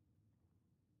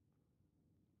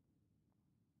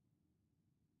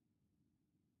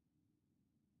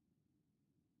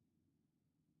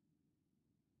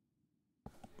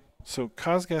 So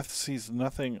Kazgeth sees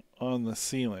nothing on the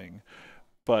ceiling,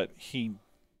 but he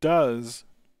does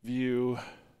view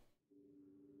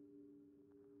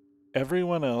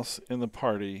everyone else in the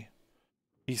party.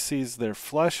 He sees their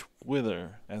flesh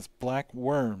wither as black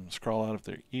worms crawl out of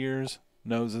their ears,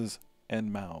 noses,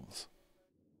 and mouths.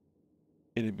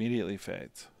 It immediately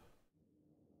fades.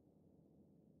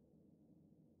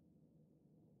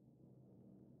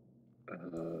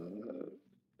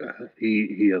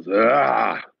 He yells,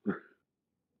 "Ah!"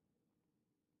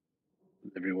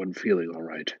 Everyone feeling all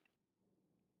right?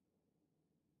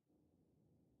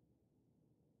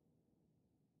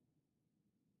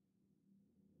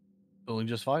 Feeling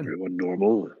just fine. Everyone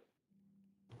normal?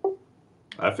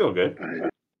 I feel good.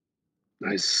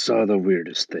 I saw the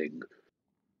weirdest thing.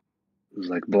 It was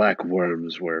like black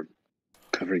worms were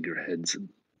covering your heads and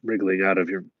wriggling out of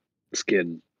your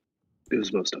skin. It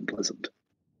was most unpleasant.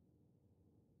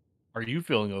 Are you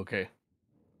feeling okay?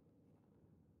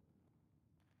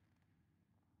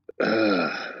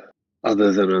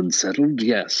 Other than unsettled,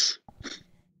 yes.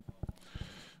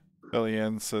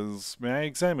 Eliane says, "May I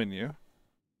examine you?"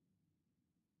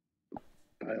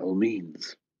 By all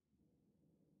means.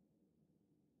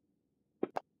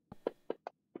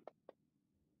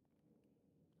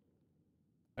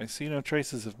 I see no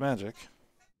traces of magic.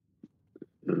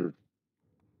 Mm.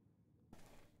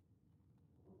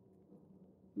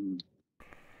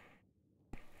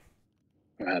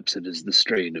 Perhaps it is the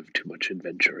strain of too much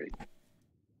adventuring.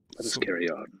 Let us carry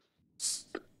on.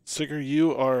 Sigurd,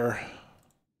 you are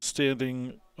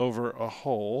standing over a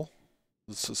hole.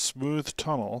 It's a smooth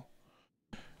tunnel.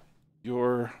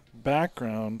 Your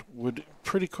background would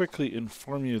pretty quickly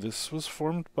inform you this was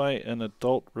formed by an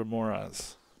adult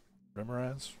Remoraz.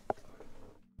 Remoraz?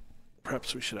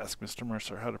 Perhaps we should ask Mr.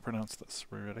 Mercer how to pronounce this.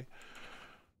 Are we ready?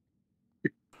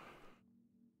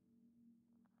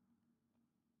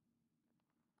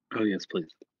 Oh, yes, please.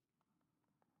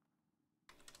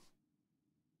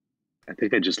 I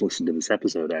think I just listened to this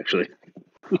episode, actually.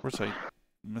 Of course, I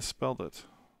misspelled it.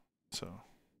 So,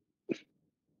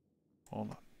 hold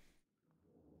on.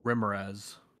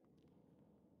 Remoraz.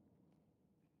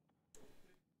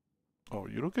 Oh,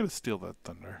 you don't get to steal that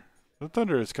thunder. The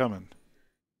thunder is coming.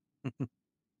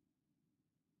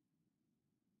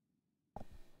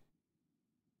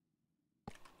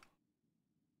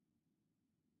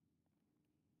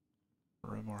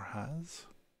 Remoraz?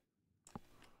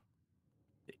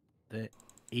 The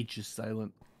H is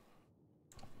silent.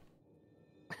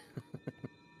 All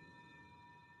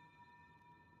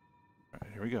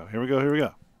right, here we go. Here we go. Here we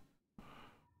go.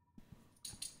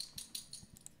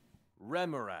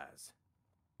 Remoraz.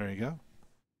 There you go.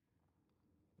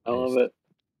 I love it.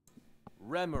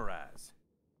 Remoraz.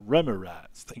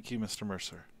 Remoraz. Thank you, Mr.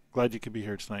 Mercer. Glad you could be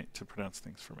here tonight to pronounce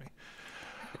things for me.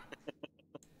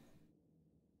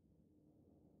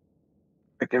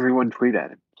 Like everyone tweet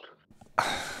at him.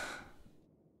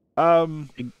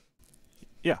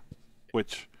 Yeah.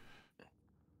 which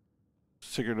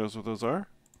Sigurd knows what those are.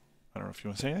 I don't know if you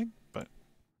want to say anything, but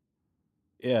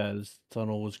Yeah, this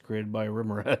tunnel was created by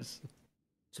Rimmerez.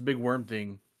 It's a big worm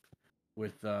thing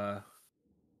with little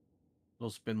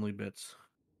spindly bits,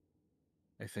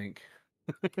 I think.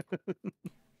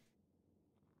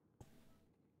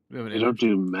 We have an They don't image.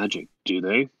 do magic, do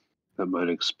they? That might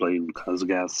explain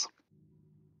Kazgath's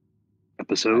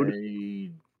episode.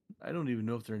 I don't even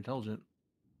know if they're intelligent.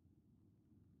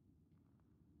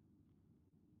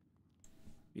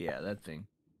 Yeah, that thing.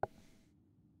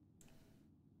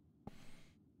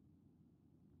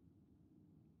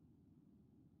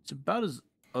 It's about as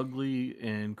ugly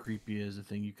and creepy as a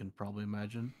thing you can probably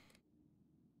imagine.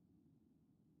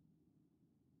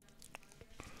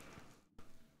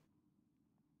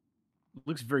 It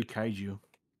looks very kaiju.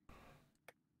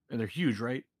 And they're huge,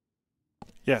 right?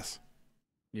 yes,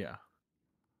 Yeah.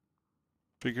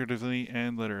 figuratively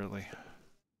and literally.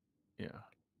 Yeah.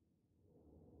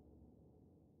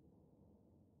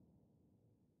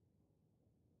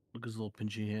 Look at his little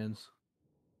pinchy hands.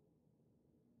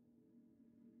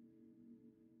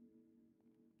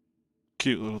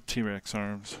 Cute little T-Rex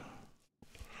arms.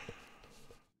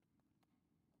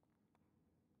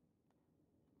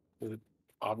 Is it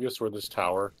obvious where this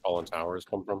tower, fallen towers,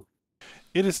 come from?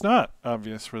 It is not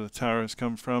obvious where the towers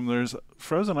come from. There's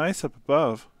frozen ice up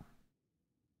above.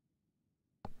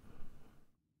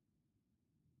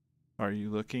 Are you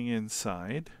looking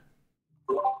inside?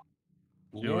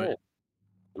 Do it.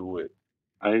 Do it.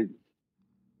 I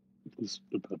was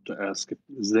about to ask,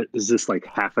 is this like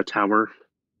half a tower?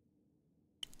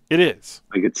 It is.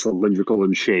 Like it's cylindrical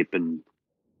in shape, and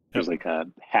there's Yep. like a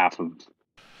half of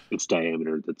its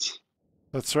diameter that's...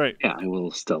 That's right. Yeah, I will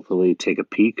stealthily take a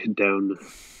peek down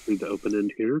through the open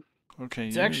end here. Okay.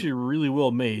 It's actually really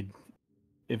well made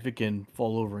if it can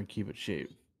fall over and keep its shape.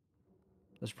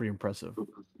 That's pretty impressive.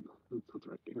 That's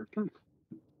right here. Okay.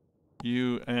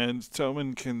 You and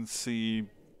Toman can see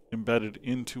embedded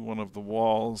into one of the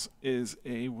walls is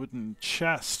a wooden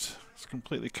chest. It's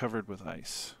completely covered with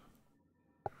ice.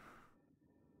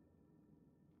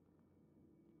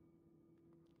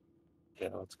 Yeah,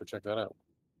 let's go check that out.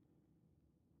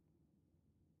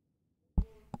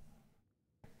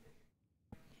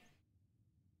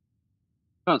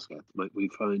 Oscar, might we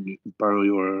borrow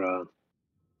your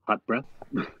hot breath?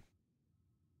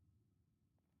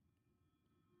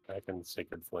 I can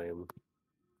Sacred Flame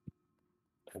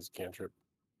as cantrip.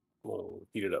 We'll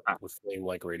heat it up with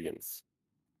flame-like radiance.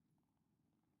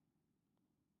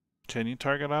 Can you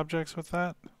target objects with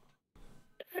that?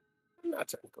 Not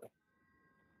technically.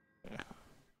 Yeah.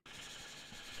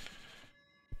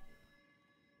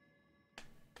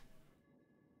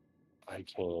 I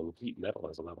can heat metal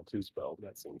as a level 2 spell.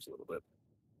 That seems a little bit.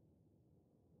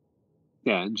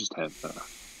 Yeah, and just have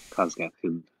Kazgath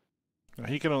can...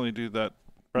 He can only do that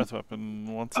breath weapon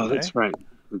once a Oh, day. that's right.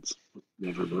 That's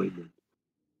never mind.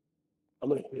 I'm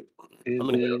gonna hit it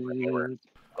with a hammer.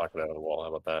 Knock it out of the wall. How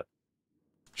about that?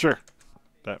 Sure,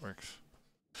 that works.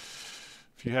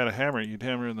 If you had a hammer, you'd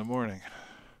hammer in the morning.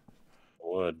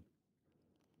 Wood.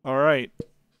 All right.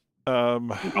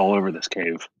 All over this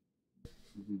cave.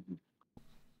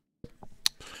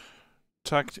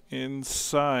 Tucked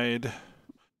inside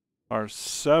are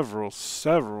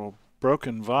several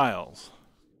broken vials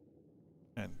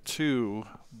and 2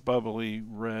 bubbly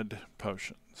red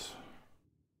potions.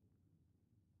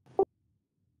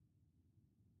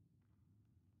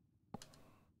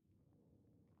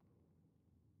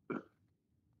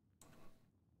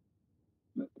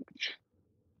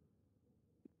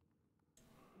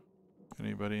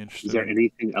 Anybody interested? Is there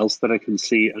anything else that I can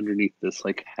see underneath this,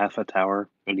 like half a tower?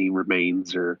 Any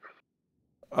remains or...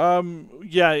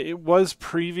 Yeah, it was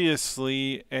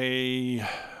previously a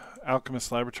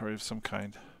alchemist laboratory of some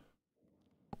kind.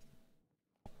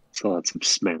 So lots of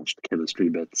smashed chemistry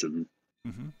bits and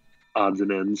odds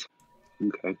and ends.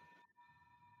 Okay.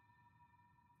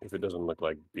 If it doesn't look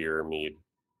like beer or mead,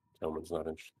 Tillman's not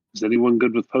interested. Is anyone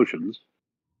good with potions?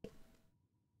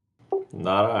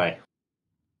 Not I.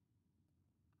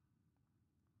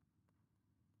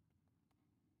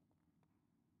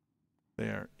 They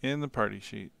are in the party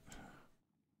sheet.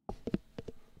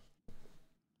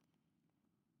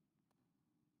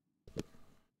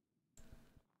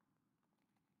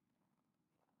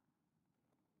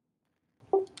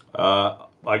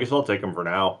 I guess I'll take them for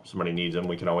now. If somebody needs them,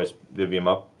 we can always divvy them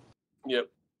up. Yep.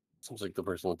 Seems like the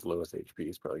person with the lowest HP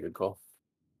is probably a good call.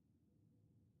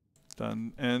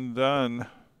 Done and done.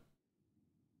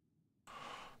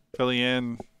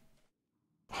 Philly-Ann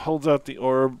holds out the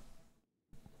orb,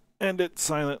 and it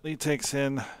silently takes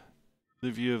in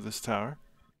the view of this tower.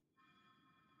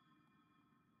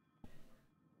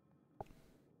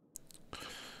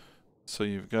 So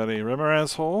you've got a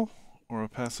Remoraz hole or a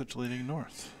passage leading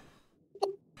north.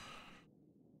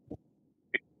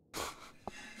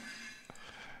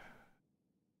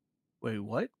 Wait,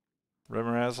 what?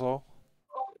 Remoraz hole?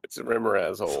 It's a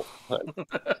Rimmeraz hole.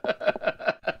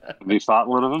 Have you fought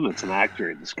one of them? It's an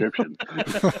accurate description.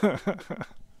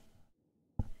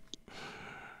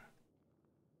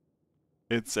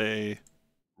 It's a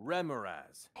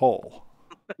Remoraz. hole.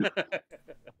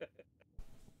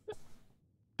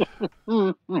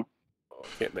 Oh, I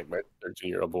can't make my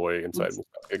 13-year-old boy inside me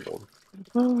stop giggling.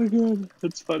 Oh my god,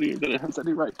 that's funnier than it has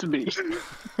any right to be.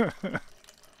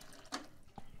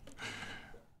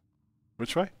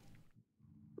 Which way?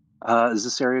 Is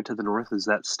this area to the north? Is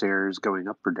that stairs going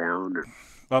up or down? Or...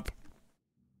 Up.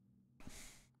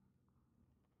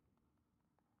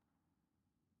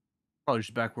 Probably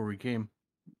just back where we came.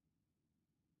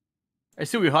 I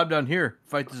see we hop down here,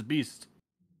 fight this beast.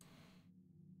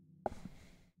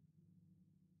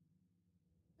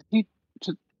 He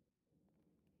just...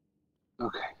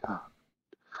 Okay.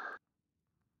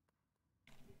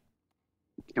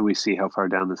 Can we see how far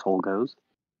down this hole goes?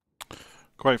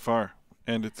 Quite far.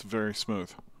 And it's very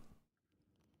smooth.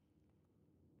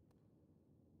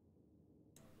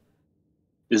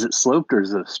 Is it sloped or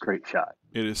is it a straight shot?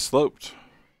 It is sloped.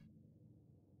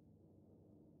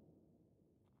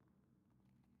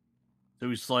 So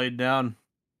we slide down.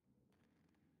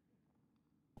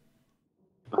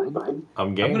 I'm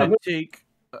I'm game. I'm gonna take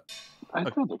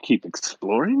I'd rather keep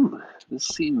exploring. This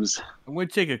seems...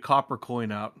 a copper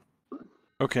coin out,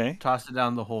 Okay. toss it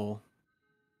down the hole.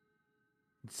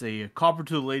 It's a copper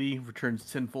to the lady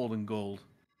returns tenfold in gold,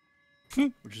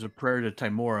 which is a prayer to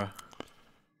Timora.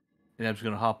 And I'm just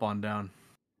gonna hop on down.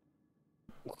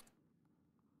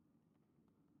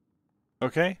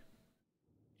 Okay.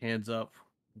 Hands up.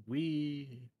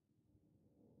 We.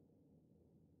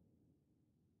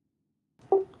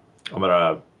 I'm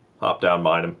gonna hop down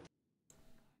behind him.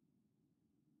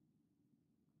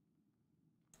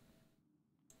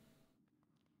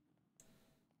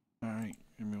 All right.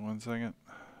 Give me 1 second.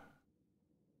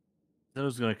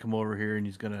 Zeno's gonna come over here and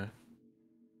he's gonna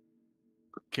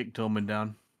kick Toman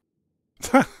down.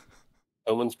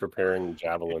 Omen's preparing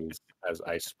javelins as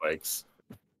ice spikes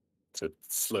to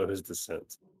slow his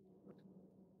descent.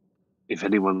 If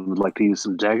anyone would like to use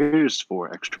some daggers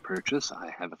for extra purchase,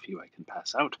 I have a few I can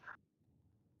pass out.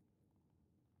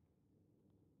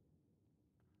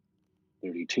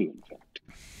 32, in fact.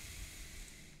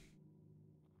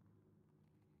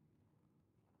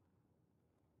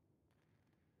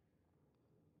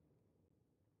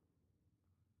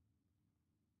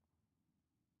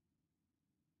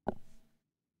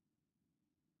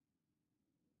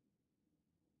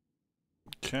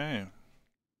 Okay.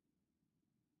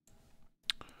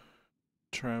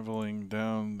 Traveling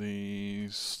down the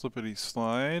slippity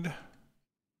slide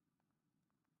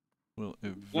will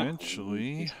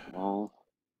eventually Well,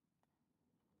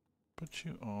 put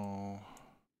you all...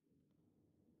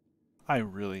 I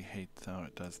really hate how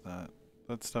it does that.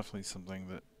 That's definitely something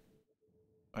that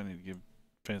I need to give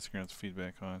Fantasy Grounds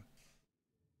feedback on.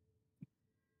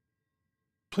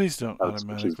 Please don't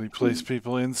automatically place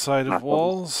people inside of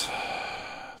walls.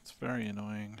 It's very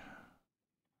annoying.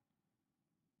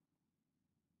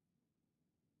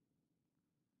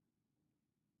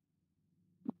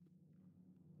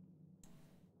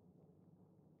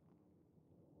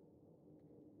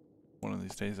 One of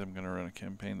these days I'm going to run a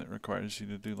campaign that requires you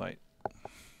to do light.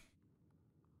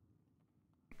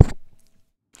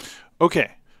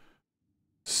 Okay.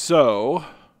 So...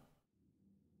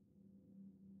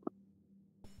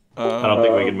 I don't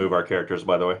think we can move our characters,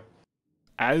 by the way.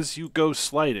 as you go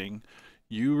sliding,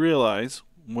 you realize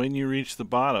when you reach the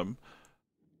bottom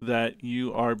that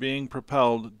you are being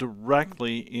propelled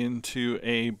directly into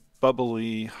a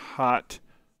bubbly, hot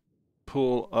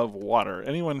pool of water.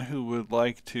 Anyone who would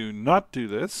like to not do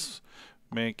this,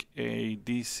 make a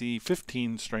DC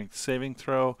 15 strength saving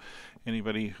throw.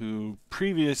 Anybody who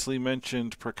previously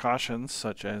mentioned precautions,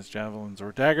 such as javelins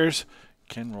or daggers,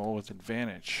 can roll with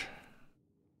advantage.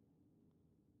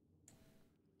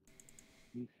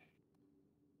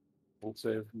 We'll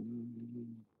save.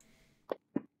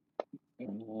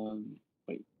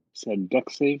 Wait, said deck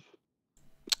save?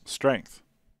 Strength.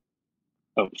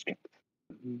 Oh, strength.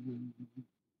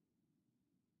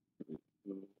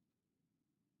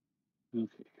 Okay,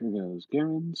 here goes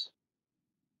Garen's.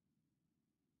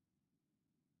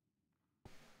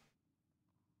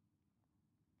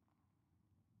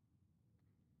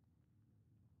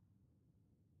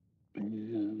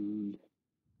 And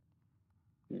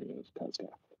here goes Kazka.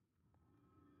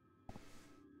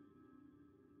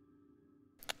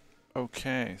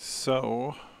 Okay,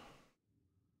 so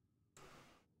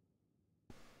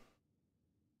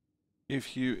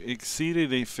If you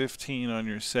exceeded a 15 on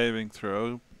your saving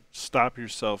throw, stop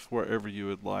yourself wherever you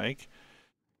would like.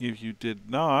 If you did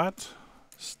not,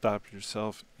 stop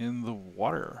yourself in the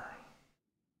water.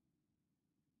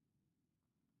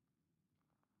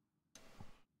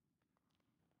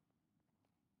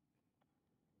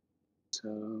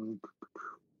 So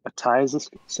a tie is a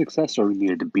success, or we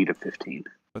needed to beat a 15?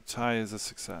 A tie is a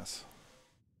success.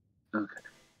 Okay.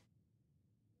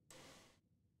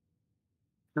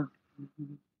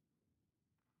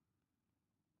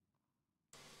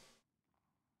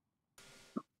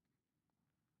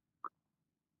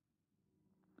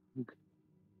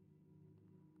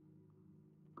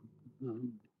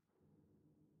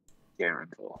 Garen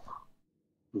will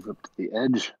move up to the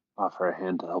edge, offer a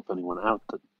hand to help anyone out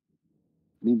that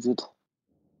needs it.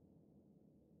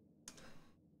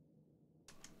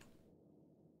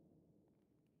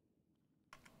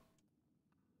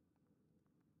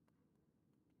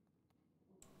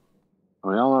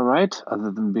 Are we all alright,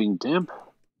 other than being damp?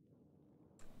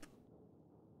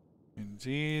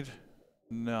 Indeed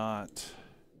not.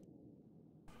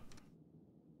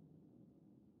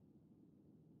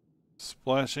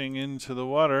 Splashing into the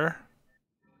water.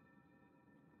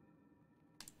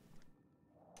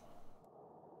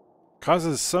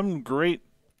 Causes some great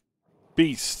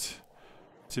beast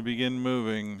to begin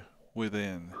moving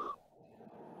within.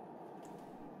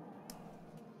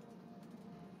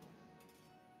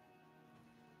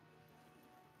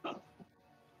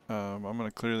 I'm going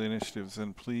to clear the initiatives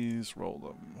and please roll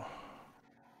them.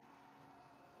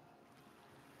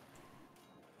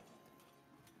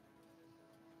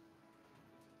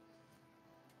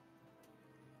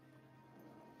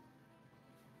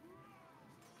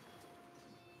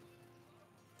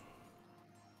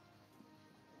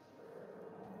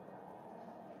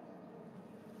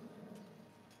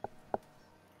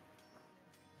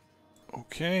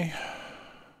 Okay.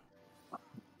 Let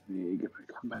me get my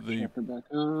combat The chapter back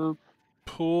up.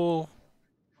 pool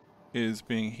is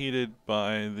being heated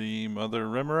by the mother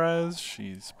Remoraz.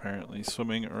 She's apparently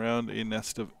swimming around a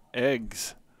nest of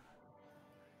eggs.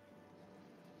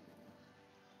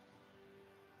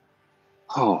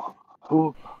 Oh,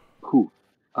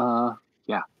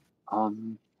 yeah.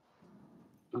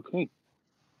 Okay.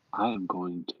 I am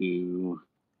going to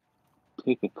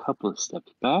take a couple of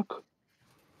steps back.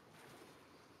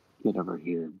 Get over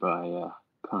here by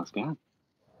Cosgat.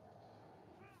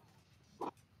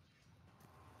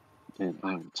 And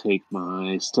I will take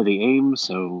my steady aim,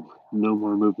 so no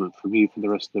more movement for me for the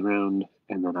rest of the round.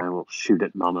 And then I will shoot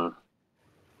at Mama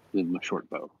with my short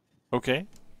bow. Okay.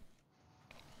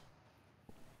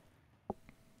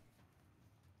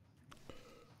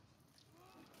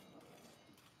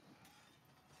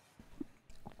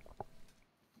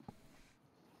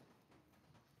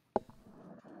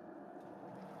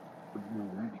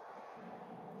 Alrighty.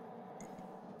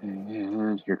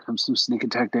 And here comes some sneak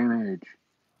attack damage.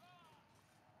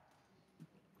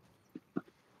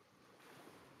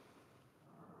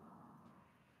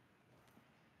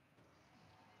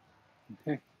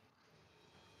 Okay.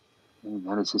 And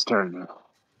that is his turn now.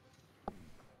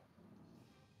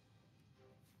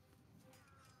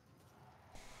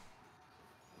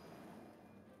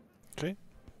 Okay.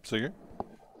 Sigurd.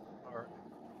 Alright.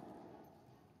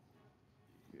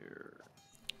 Here.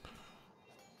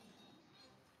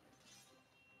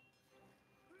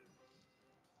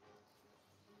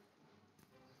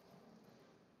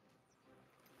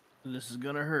 This is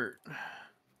gonna hurt.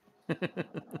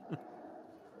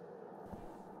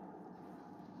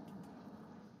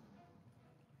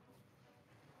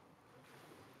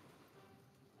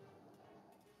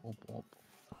 Womp womp.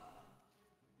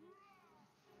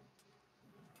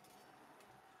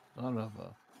 Son of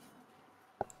a.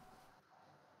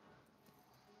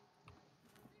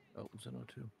 Oh, Zeno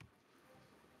too.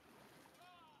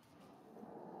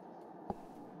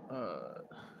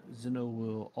 Zeno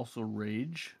will also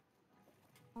rage.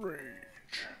 Rage.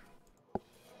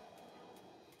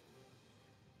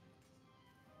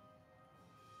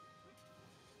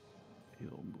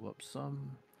 He'll move up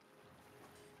some.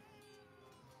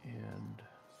 And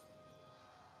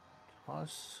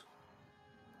toss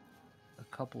a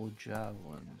couple of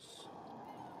javelins.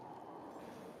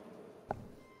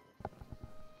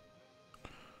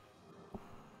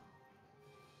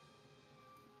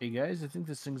 Hey guys, I think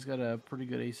this thing's got a pretty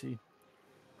good AC.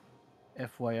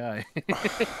 FYI.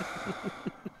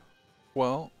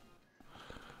 Well,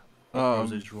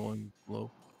 Rosage rolling low.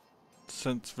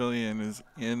 since Villian is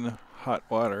in hot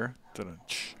water,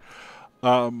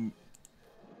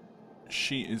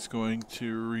 she is going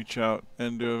to reach out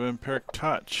and do a vampiric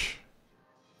touch.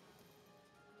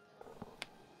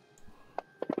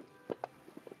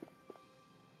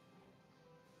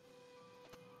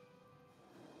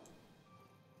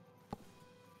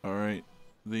 All right.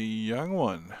 The young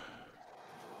one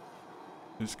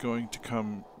is going to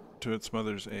come to its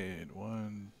mother's aid.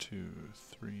 1, 2,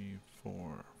 3,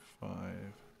 4, 5,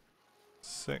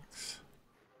 6.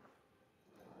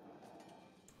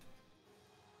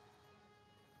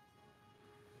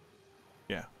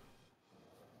 Yeah.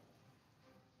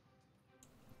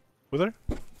 With her?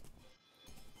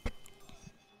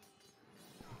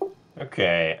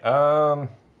 Okay.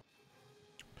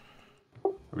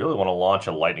 Really want to launch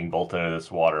a lightning bolt into this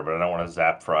water, but I don't want to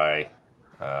zap fry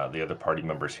the other party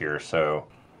members here. So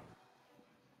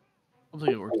I don't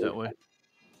think it works that way.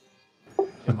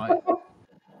 It might.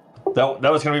 that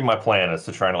was going to be my plan, is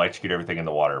to try and electrocute everything in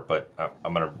the water, but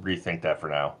I'm going to rethink that for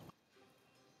now.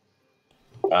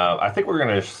 I think we're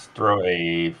going to throw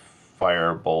a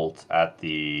fire bolt at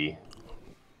the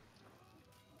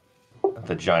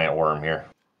giant worm here.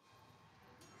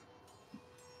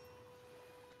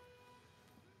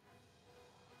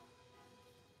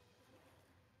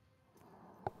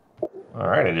 All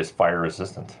right, it is fire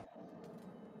resistant.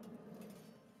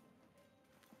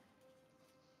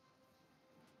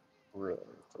 Right,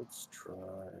 let's try.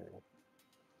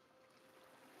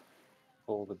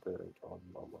 Pull the dead on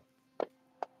Mama.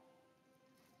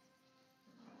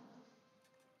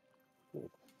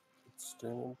 It's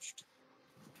damaged.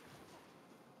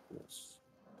 Yes.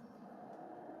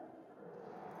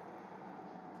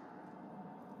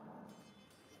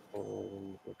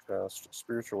 And we'll cast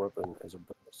Spiritual Weapon as a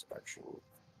bonus action.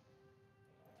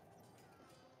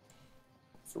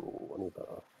 So I need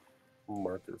a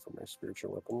marker for my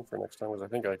Spiritual Weapon for next time, because I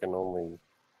think I can only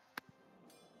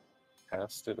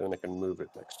cast it and I can move it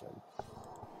next time.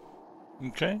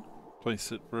 Okay.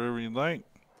 Place it wherever you like.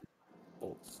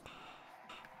 Thanks.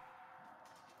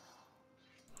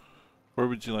 Where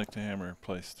would you like the hammer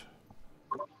placed?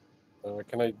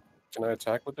 Can I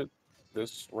attack with it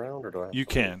this round, or do I have You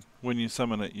to can. When you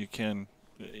summon it, you can.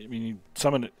 I mean, you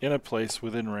summon it in a place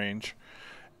within range,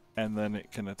 and then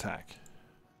it can attack.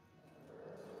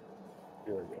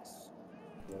 Here, yes.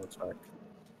 No attack.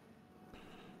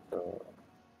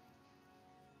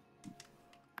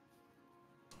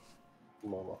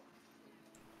 Mama.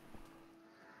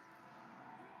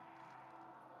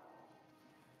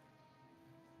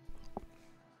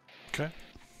 Okay.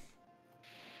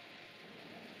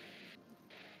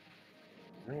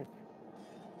 Right.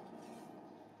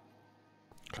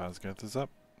 Cosgath is up.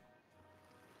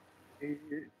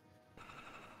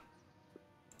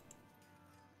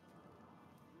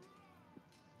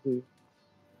 Let's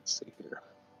see here.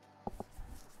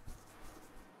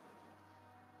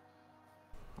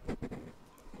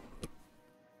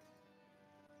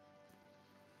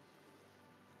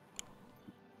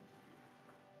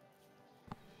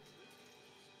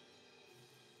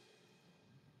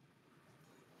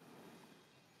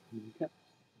 Okay.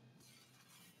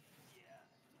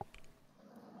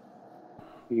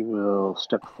 He will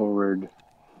step forward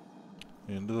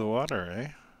Into the water, eh?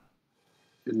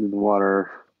 into the water,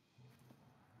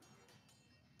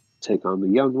 take on the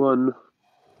young one.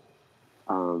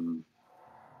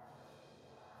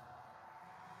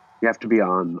 You have to be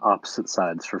on opposite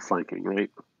sides for flanking, right?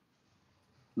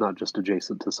 Not just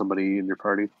adjacent to somebody in your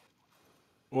party.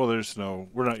 Well,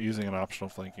 we're not using an optional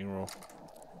flanking roll.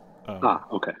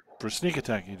 Okay. For sneak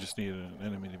attack, you just need an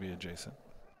enemy to be adjacent.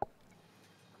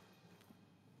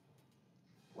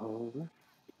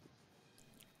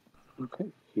 Okay.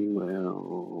 He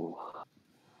will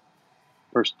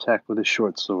first attack with his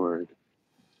short sword.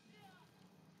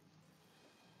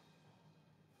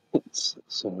 Hits.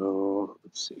 So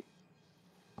let's see.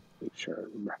 Make sure I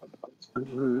remember how to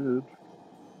do it.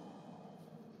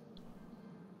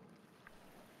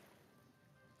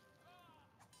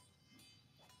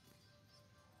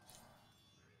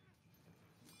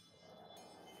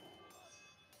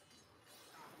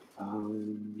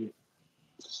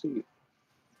 Let's see.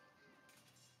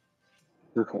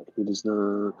 Okay, he does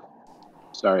not.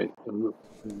 Sorry.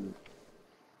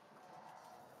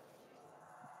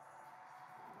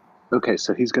 Okay,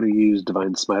 so he's going to use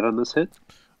Divine Smite on this hit.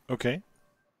 Okay.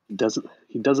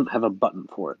 He doesn't have a button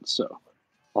for it, so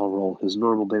I'll roll his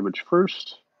normal damage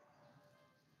first.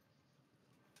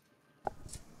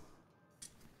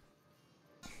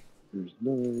 There's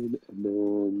 9, and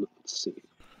then let's see.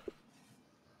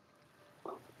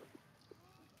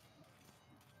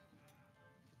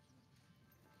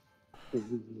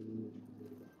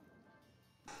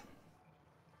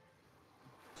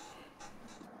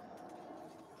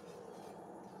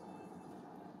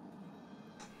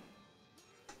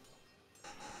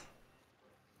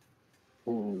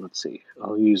 Let's see.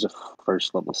 I'll use a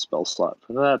first level spell slot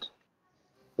for that.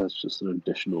 That's just an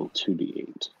additional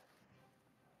 2d8.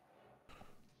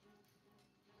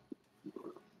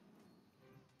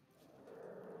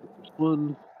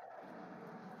 one.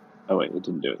 Oh wait, it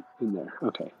didn't do it in there.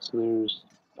 Okay, so there's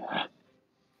that.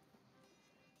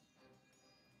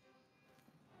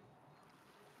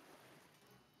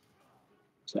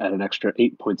 So add an extra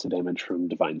 8 points of damage from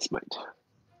Divine Smite.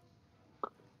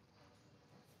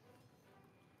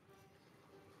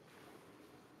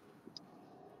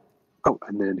 Oh,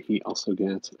 and then he also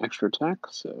gets an extra attack,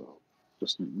 so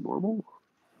just normal.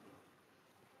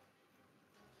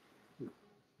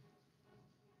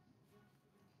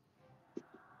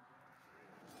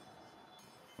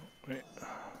 Wait.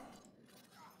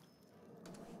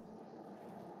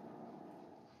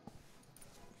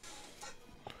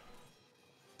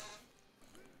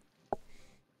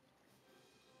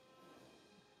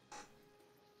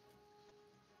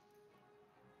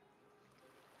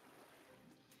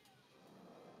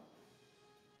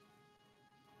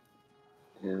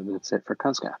 And that's it for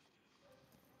Kazga.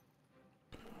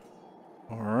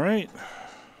 All right.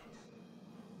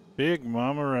 Big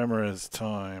Mama Remera's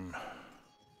time.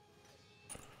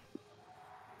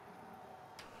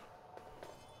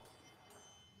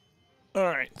 All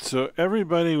right, so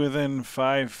everybody within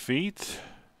 5 feet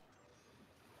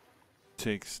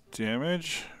takes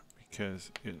damage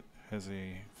because it has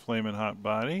a flaming hot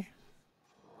body.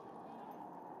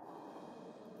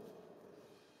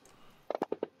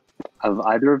 Of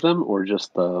either of them, or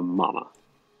just the mama?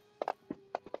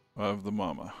 Of the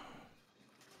mama.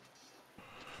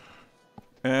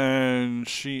 And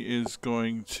she is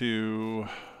going to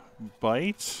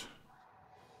bite.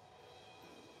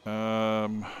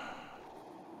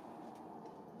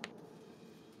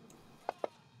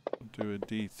 Do a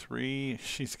D3.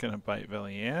 She's going to bite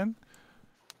Velian.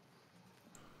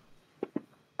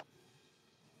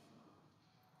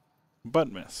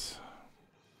 But miss.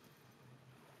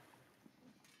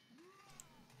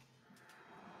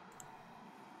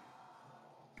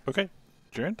 Okay,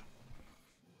 Jared.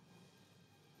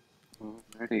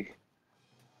 Alrighty.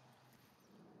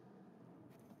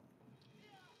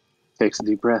 Takes a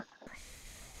deep breath.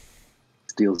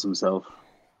 Steals himself.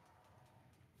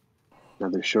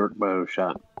 Another short bow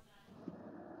shot.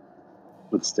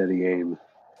 With steady aim.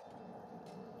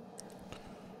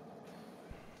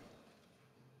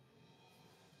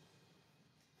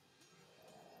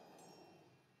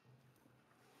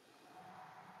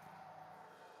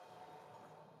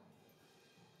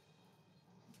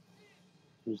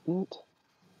 There's that.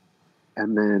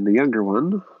 And then the younger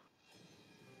one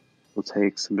will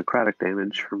take some necrotic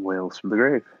damage from Wails from the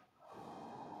Grave.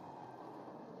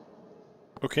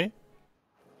 Okay.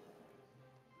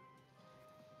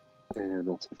 And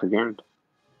that's it for Garen.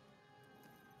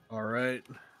 All right.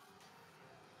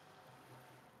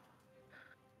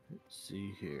 Let's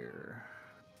see here.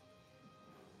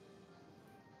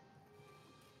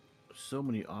 So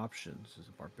many options as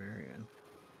a barbarian.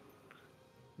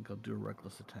 I think I'll do a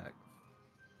reckless attack.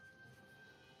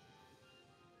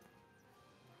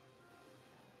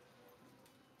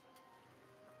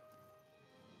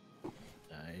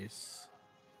 Nice.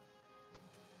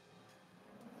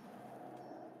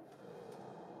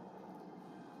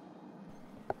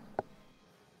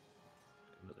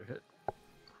 Another hit.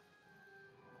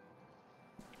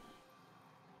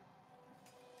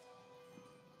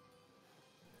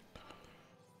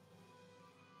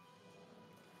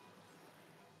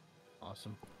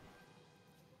 Awesome.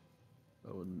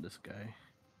 Oh, and this guy.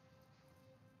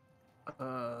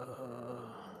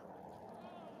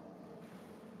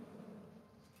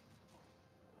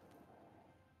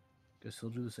 Guess he'll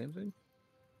do the same thing.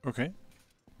 Okay.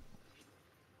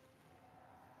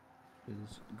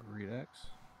 His great axe.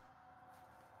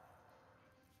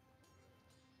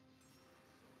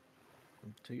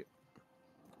 Take it.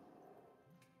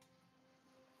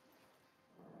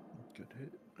 Good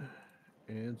hit.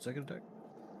 And second attack.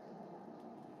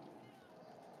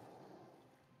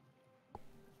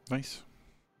 Nice.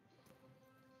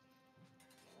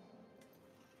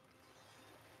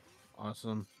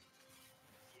 Awesome.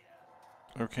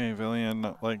 Okay, Velian,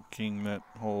 not liking that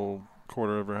whole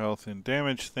quarter of her health in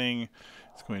damage thing,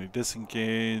 is going to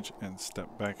disengage and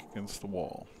step back against the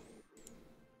wall.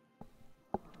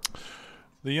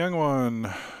 The young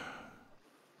one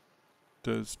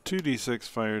does 2d6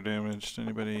 fire damage to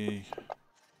anybody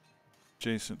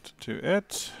adjacent to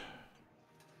it.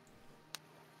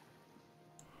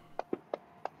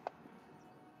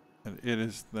 And it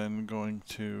is then going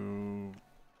to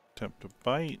attempt to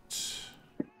bite.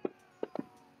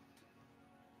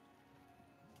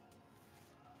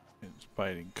 It's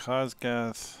biting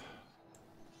Kazgath.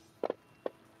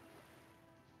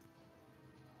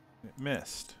 It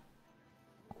missed.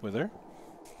 Wither.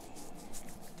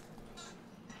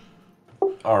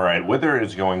 All right, Wither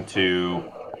is going to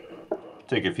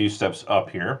take a few steps up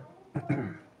here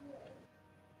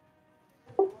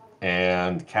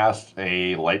and cast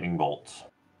a lightning bolt.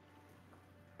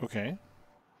 Okay.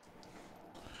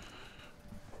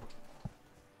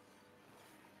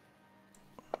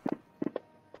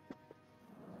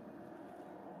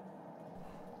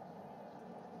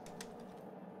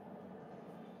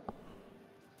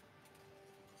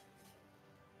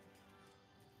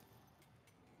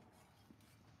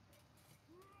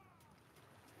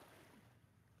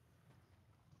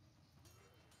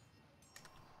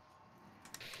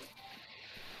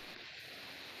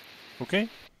 Okay.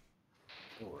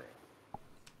 Alright.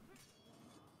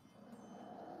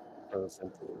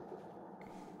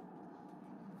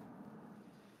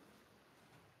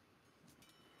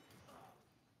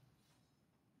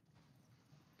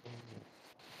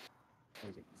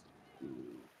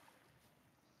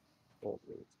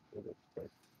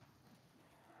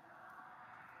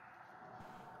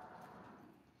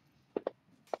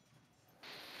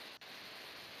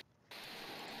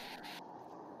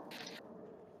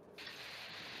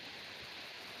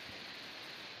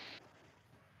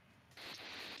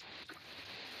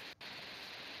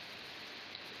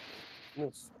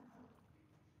 Yes.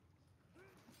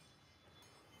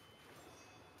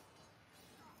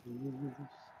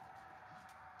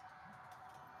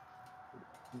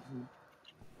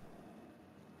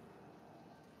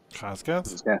 Kazgath.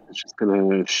 This guy is just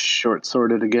gonna short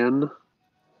sword it again.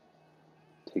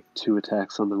 Take 2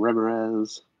 attacks on the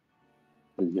Remoraz.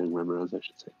 The young Remoraz, I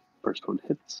should say. First one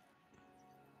hits.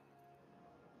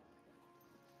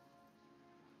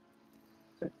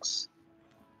 6.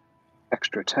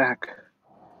 Extra attack.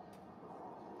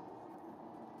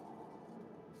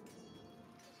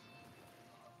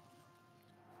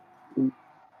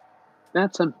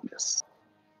 That's a miss.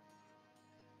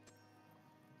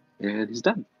 And he's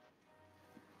done.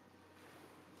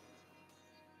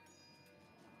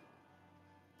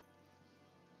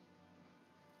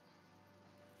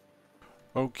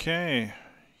 Okay.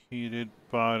 Heated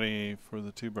body for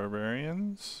the 2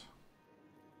 barbarians.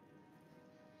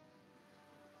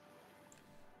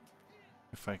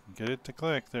 If I can get it to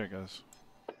click, there it goes.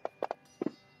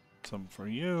 Some for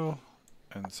you,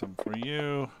 and some for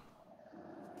you.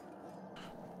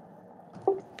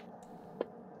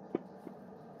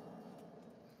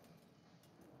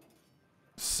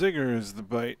 Sigger is the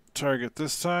bite target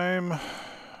this time.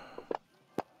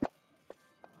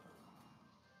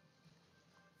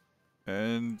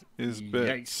 And is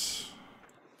bits.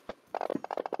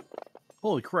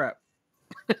 Holy crap.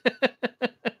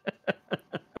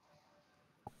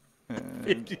 And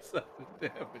 57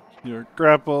 damage. you're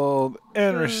grappled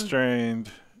and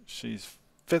restrained. She's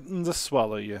fitting to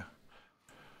swallow you.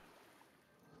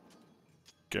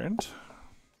 Garant?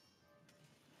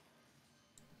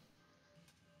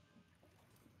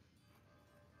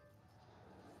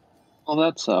 Well,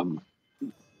 that's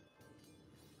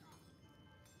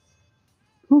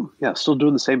yeah, still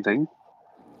doing the same thing.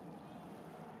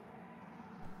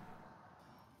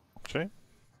 Okay.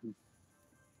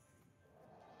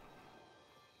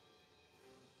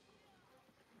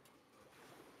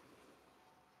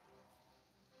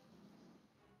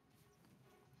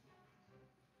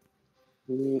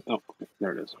 Oh,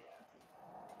 there it is.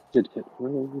 Did hit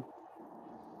well.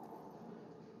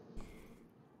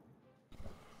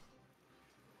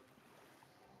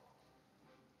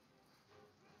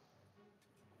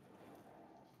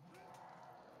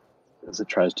 As it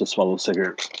tries to swallow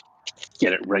Sigurd,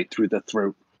 get it right through the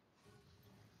throat.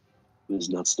 It is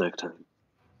not snack time.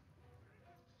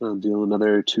 I'll deal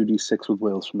another 2d6 with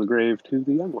Whales from the Grave to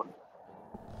the young one.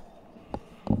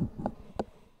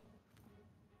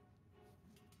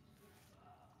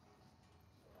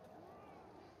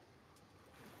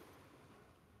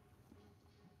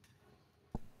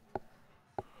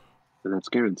 And that's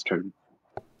Garen's turn.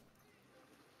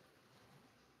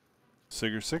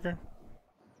 Sigger.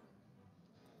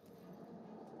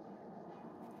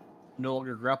 No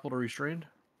longer grappled or restrained.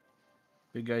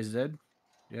 Big guy's dead.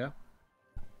 Yeah.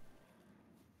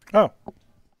 Oh,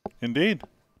 indeed.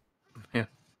 Yeah.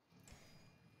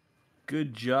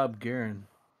 Good job, Garen.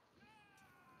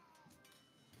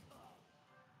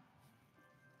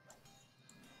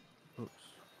 Oops.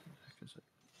 What the heck is it?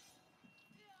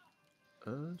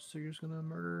 Sigur's gonna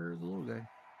murder the little guy.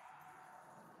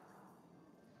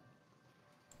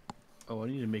 Oh, I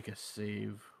need to make a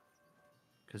save.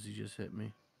 Because he just hit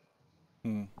me.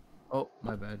 Hmm. Oh,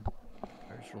 my bad.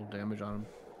 I just rolled damage on him.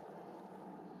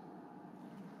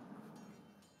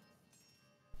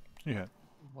 Yeah.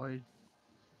 Why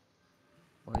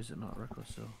is it not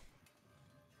reckless though?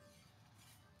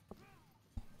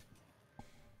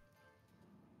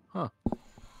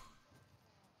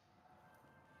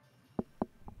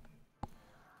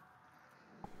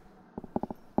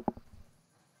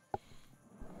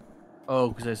 Oh,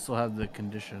 because I still have the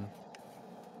condition.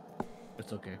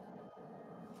 It's okay.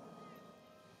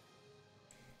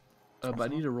 But I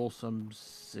need to roll some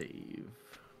save.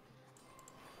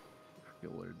 I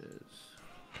forget what it is.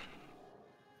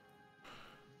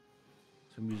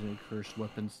 So I'm using a cursed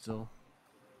weapon still.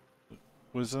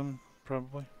 Wisdom,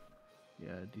 probably.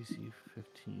 Yeah, DC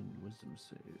 15 wisdom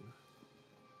save.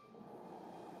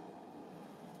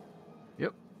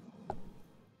 Yep.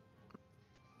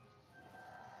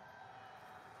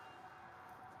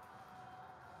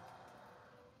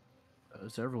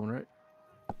 It's everyone, right?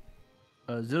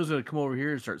 Zill's gonna come over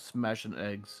here and start smashing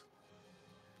eggs.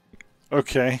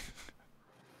 Okay.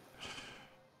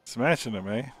 Smashing them,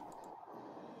 eh?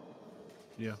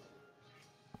 Yeah.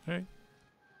 Hey.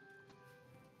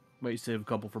 Might save a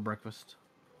couple for breakfast.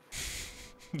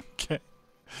 Okay.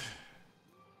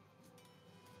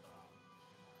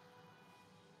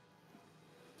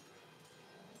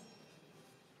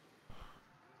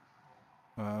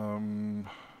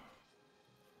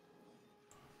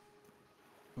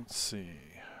 Let's see.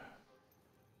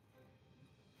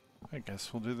 I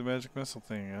guess we'll do the magic missile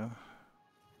thing, yeah?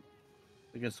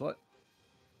 But guess what?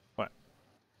 What?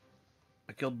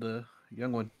 I killed the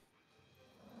young one.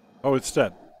 Oh, it's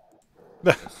dead.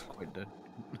 It's quite dead.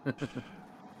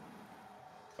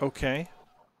 Okay.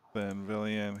 Then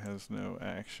Villian has no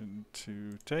action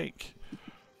to take.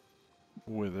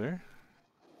 Wither.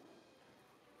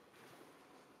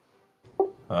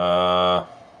 I'm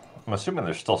assuming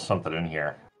there's still something in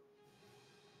here.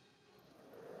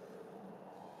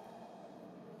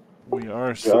 We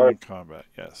are still in combat,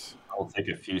 yes. I'll take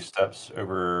a few steps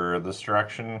over this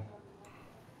direction.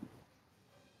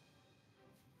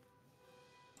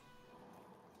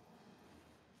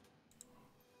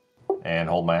 And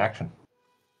hold my action.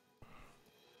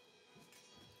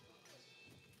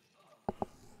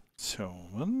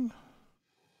 Tillman.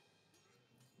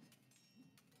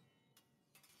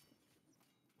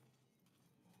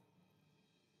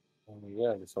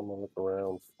 Yeah, I guess I'm gonna look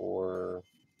around for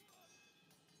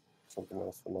something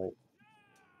else that might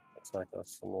attack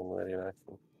us. Someone ready in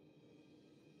action.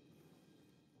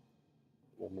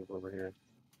 We'll move over here.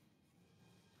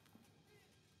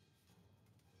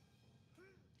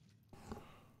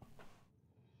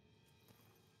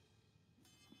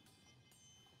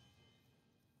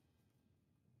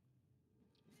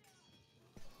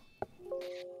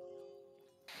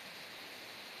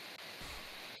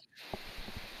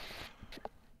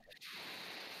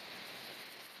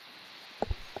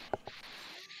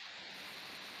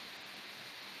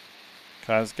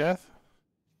 Kazgath.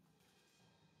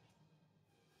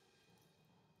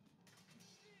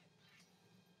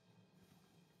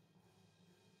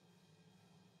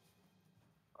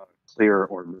 Clear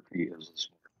or murky is this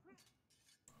one.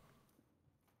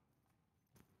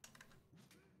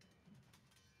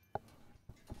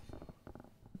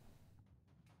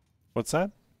 What's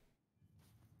that?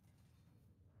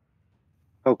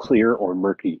 How clear or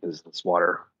murky is this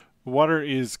water? Water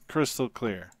is crystal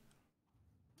clear.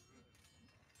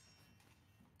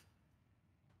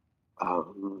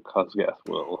 Cosgath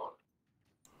will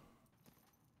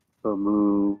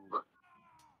move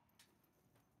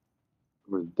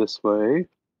over this way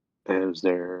as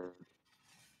they're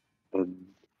and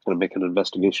kind of make an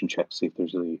investigation check, see if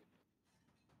there's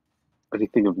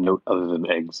anything of note other than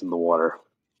eggs in the water.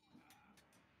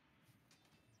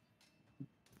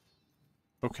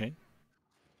 Okay.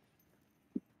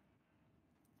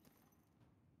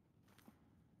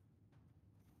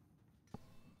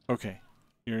 Okay.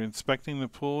 You're inspecting the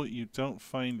pool. You don't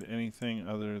find anything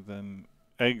other than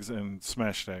eggs and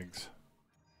smashed eggs.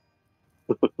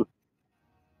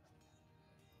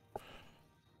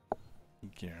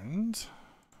 Garand.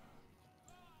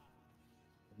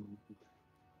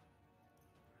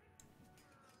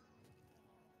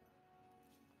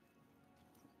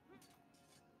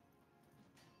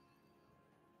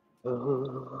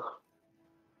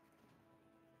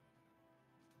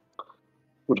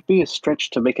 Would it be a stretch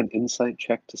to make an insight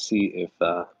check to see if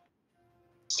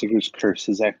Sigurd's curse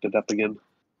has acted up again?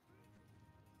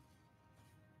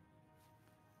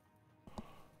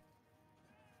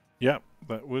 Yep,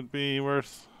 that would be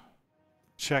worth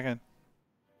checking.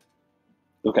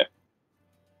 Okay.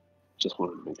 Just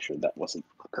wanted to make sure that wasn't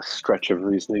like a stretch of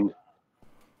reasoning.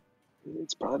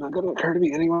 It's probably not going to occur to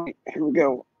me anyway. Here we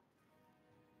go.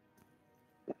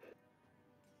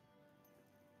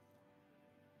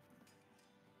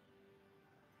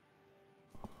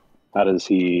 How does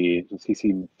he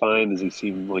seem fine? Does he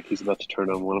seem like he's about to turn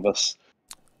on one of us?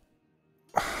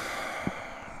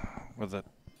 With a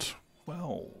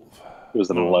 12. It was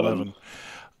an No,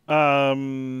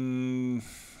 11.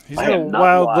 He's I got a am not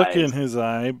wild look in wise. his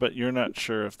eye, but you're not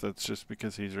sure if that's just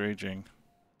because he's raging.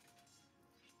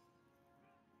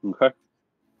 Okay.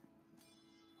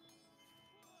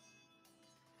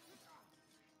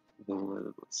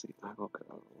 Then, let's see. I will go.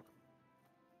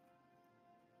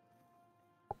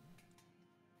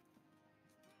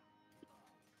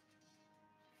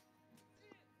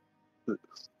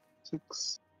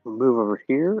 Six. We'll move over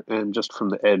here, and just from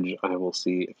the edge, I will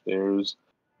see if there's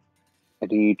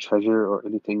any treasure or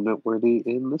anything noteworthy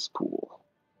in this pool.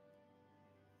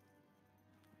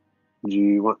 Do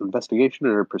you want investigation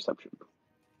or perception?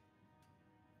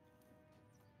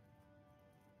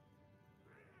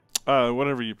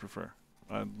 Whatever you prefer.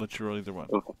 I'll let you roll either one.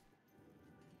 Okay.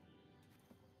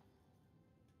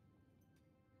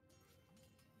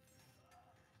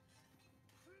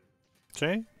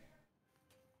 Okay.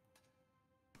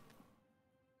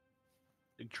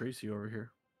 Big Tracy over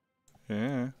here.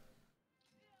 Yeah.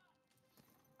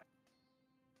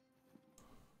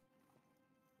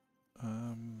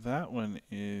 That one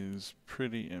is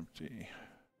pretty empty.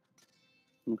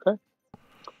 Okay.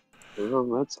 Well,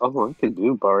 that's all I can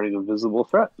do, barring a visible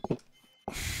threat.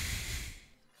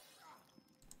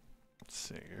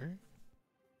 Sigurd.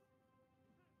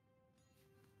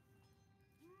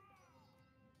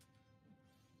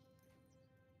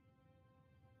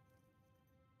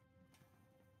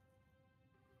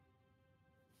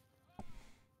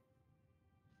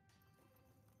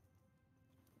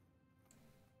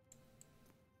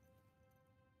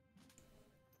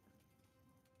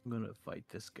 I'm gonna fight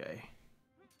this guy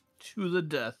to the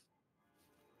death.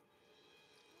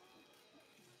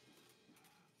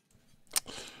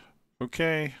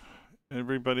 Okay.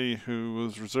 Everybody who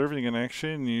was reserving an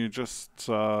action, you just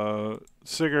saw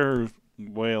Sigurd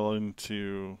wail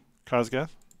into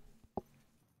Kozgath.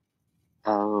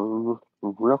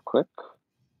 Real quick,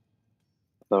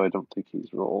 though I don't think he's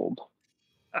rolled.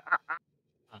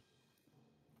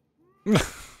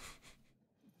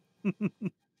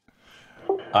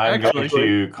 I'm going Actually-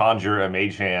 to conjure a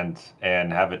mage hand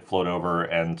and have it float over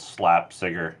and slap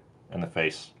Sigurd in the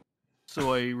face.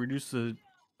 So I reduce a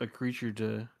creature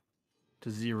to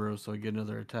 0, so I get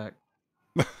another attack.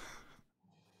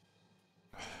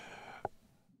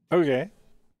 Okay.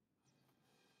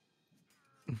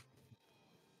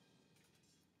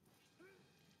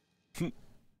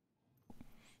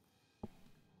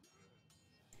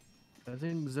 I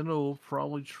think Zeno will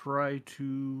probably try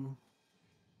to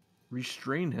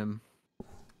restrain him.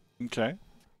 Okay.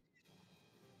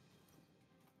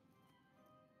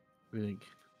 What do you think?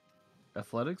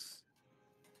 Athletics?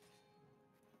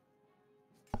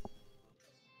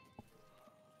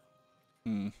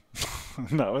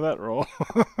 Not with that roll.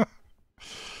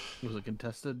 Was it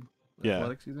contested? Yeah.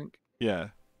 Athletics, you think? Yeah.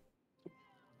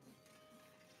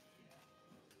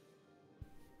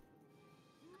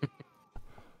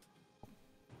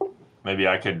 Maybe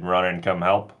I could run and come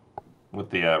help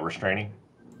with the restraining.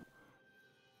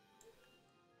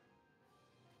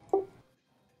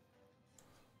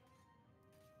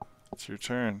 It's your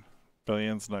turn.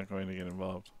 Bellion's not going to get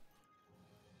involved.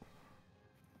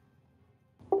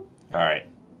 All right.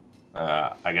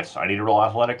 I guess I need to roll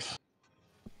athletics.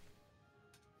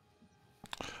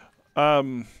 Are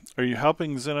you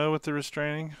helping Zeno with the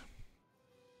restraining?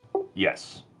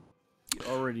 Yes. You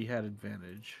already had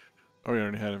advantage. Oh, you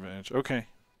already had advantage. Okay.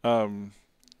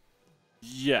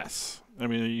 Yes. I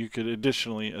mean, you could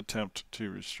additionally attempt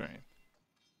to restrain.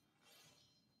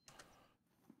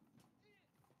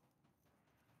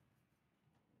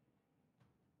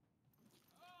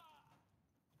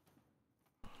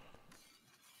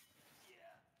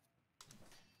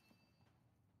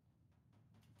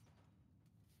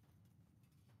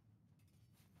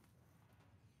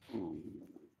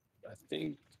 I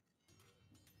think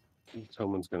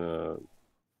someone's gonna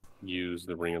use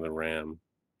the Ring of the Ram.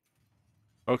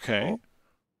 Okay.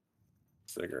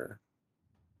 Sigurd.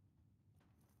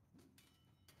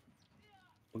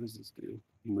 What does this do?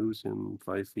 He moves him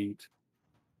 5 feet.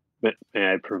 May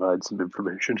I provide some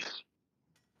information?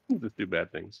 Just do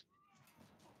bad things.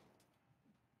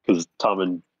 Because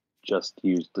Tommen just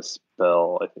used the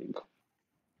spell, I think,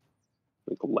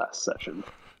 like last session.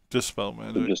 Dispel So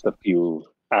magic. just a few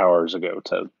hours ago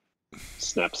to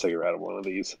snap Sigurd out of one of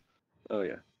these. Oh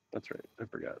yeah, that's right. I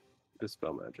forgot.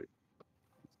 Dispel magic.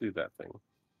 Let's do that thing.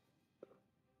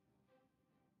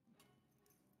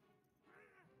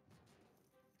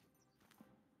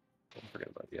 Don't forget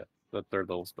about it. Yeah, the third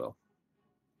level spell.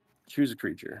 Choose a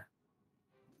creature.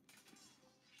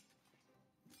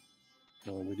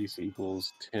 The DC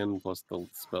equals 10 plus the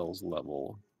spell's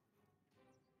level.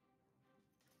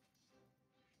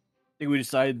 I think we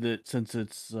decided that since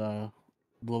it's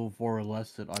level 4 or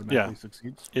less, it automatically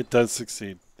succeeds. It does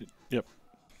succeed. Yep.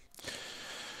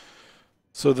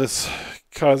 So this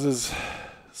causes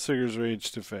Sigur's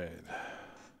rage to fade.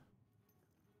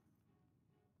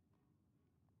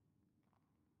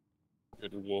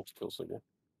 Good, we need to kill Sigurd.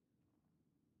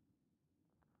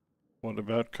 What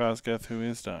about Kosgath, who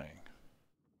is dying?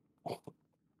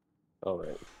 All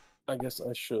right. I guess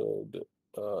I should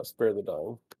spare the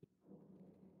dying.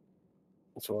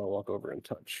 So I'll walk over and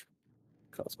touch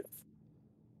Koska.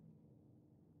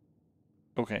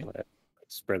 Okay.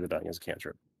 Spare the dying as a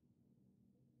cantrip.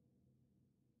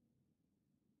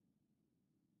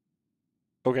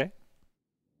 Okay.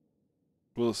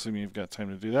 We'll assume you've got time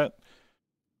to do that.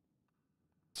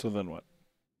 So then what?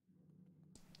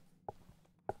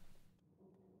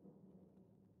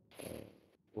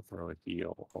 We'll throw a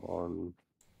heal on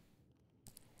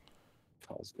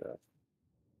Koska.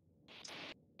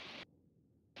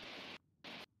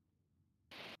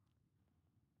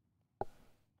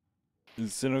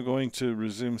 Is Zeno going to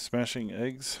resume smashing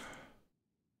eggs?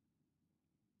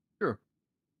 Sure.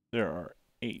 There are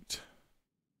 8.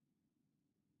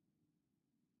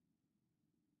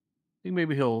 I think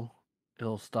maybe he'll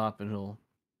stop and he'll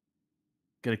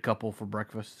get a couple for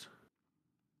breakfast.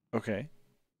 Okay.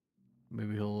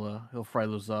 Maybe he'll fry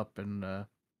those up and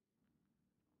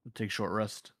take a short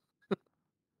rest.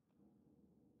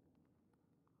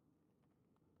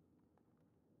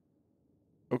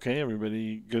 Okay,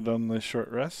 everybody good on the short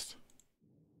rest?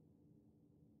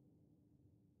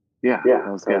 Yeah,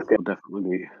 Kosgath will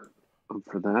definitely be up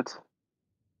for that.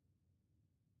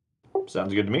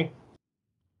 Sounds good to me.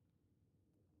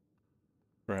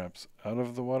 Perhaps out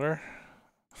of the water?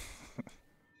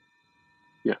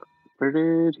 Yeah. Where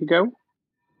did he go?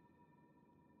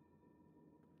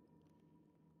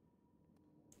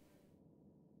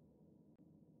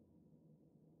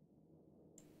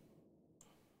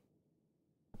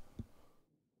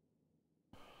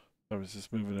 I was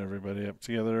just moving everybody up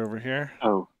together over here.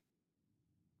 Oh.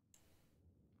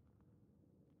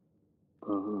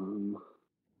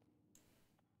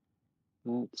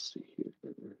 Let's see here.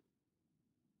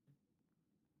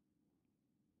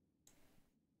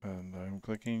 And I'm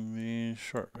clicking the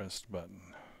short rest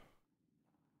button.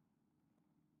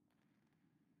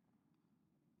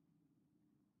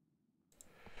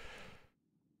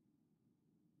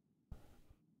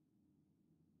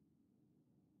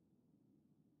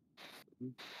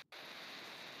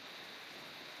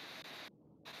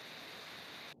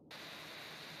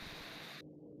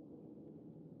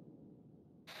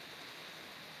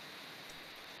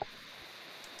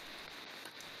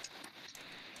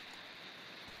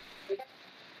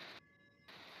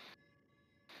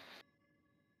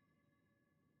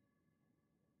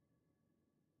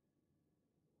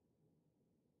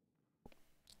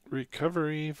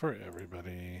 Recovery for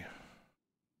everybody.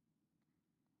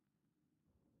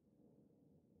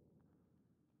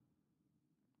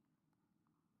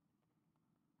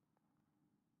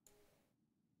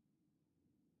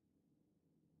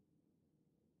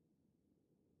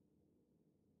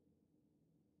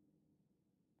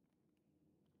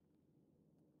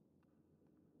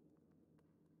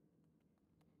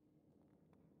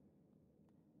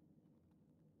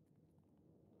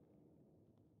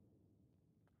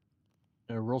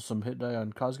 Roll some hit die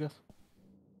on Kosgath.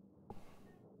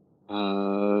 Yeah,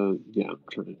 I'm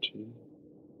trying to.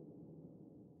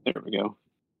 There we go.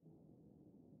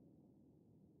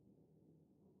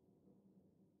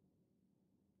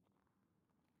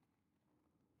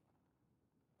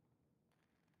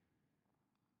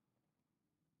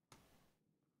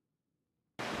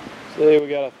 See, we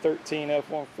got a 13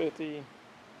 F-150.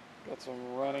 Got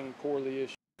some running poorly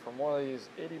issues from one of these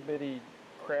itty bitty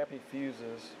crappy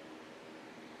fuses.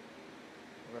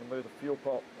 We're gonna move the fuel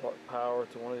pump power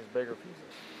to one of these bigger fuses.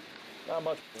 Not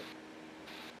much.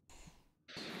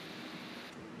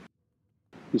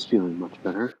 He's feeling much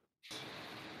better.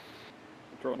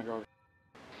 Throw it in the garbage.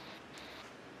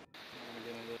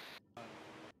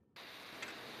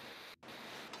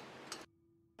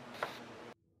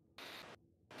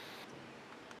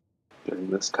 During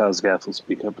this, Kosgath will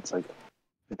speak up. It's like,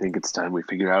 I think it's time we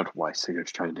figure out why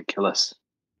Sigurd's trying to kill us.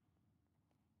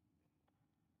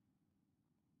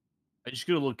 I just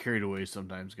get a little carried away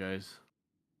sometimes, guys.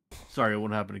 Sorry, it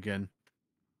won't happen again.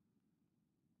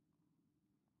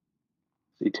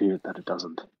 See to it that it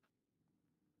doesn't.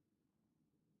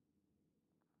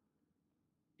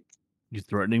 You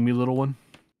threatening me, little one?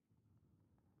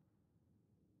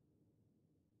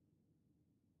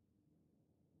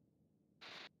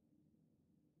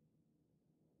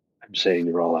 I'm saying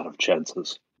you're all out of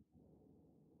chances.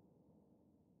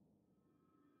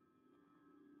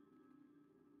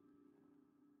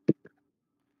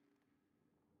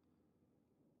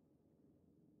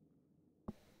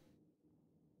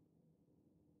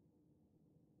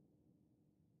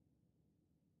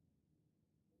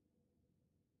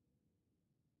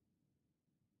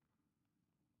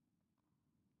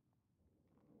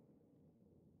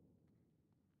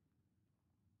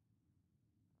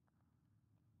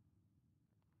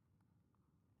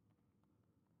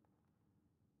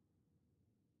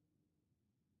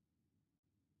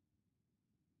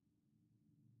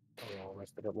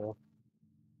 rest of it now.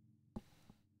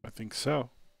 I think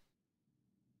so.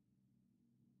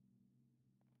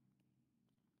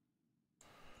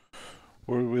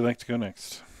 Where would we like to go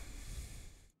next?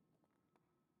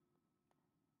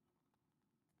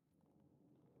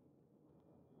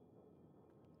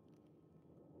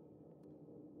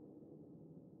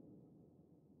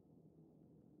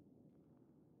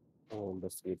 I'll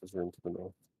investigate this room to the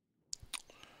north.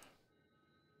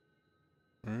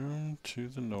 Room to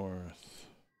the north.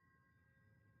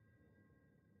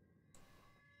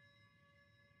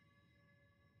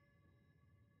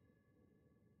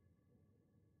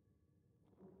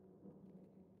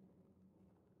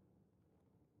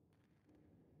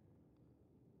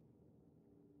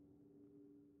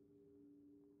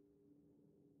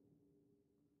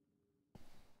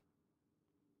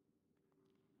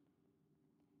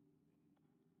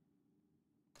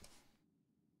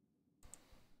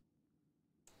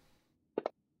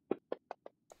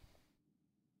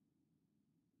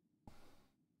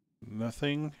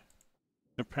 Nothing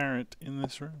apparent in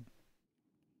this room.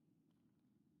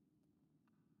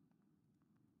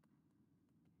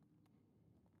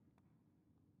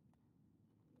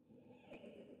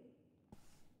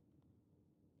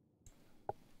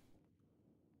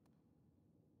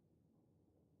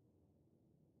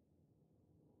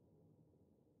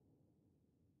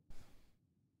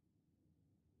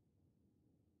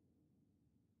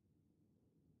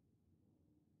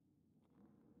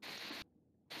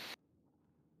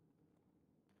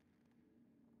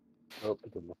 Oh, I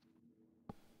didn't.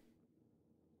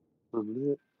 Come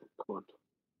on.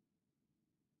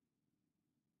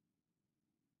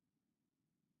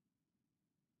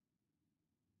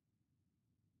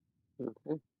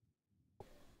 Okay.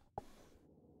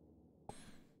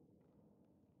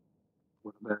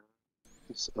 What about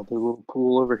this other little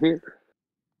pool over here?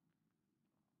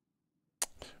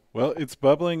 Well, it's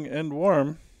bubbling and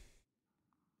warm.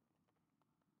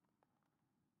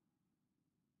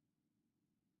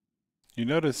 You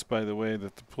notice, by the way,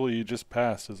 that the pool you just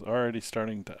passed is already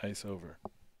starting to ice over.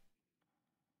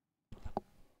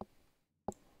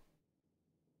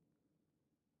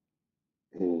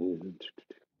 And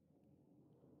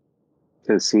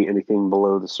can I see anything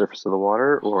below the surface of the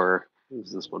water, or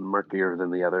is this one murkier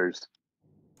than the others?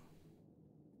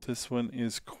 This one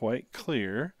is quite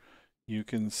clear. You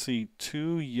can see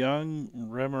two young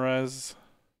remoras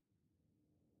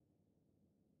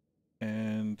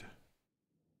and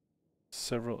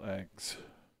several eggs.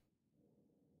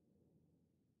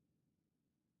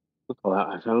 Well,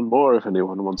 I found more if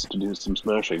anyone wants to do some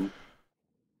smashing.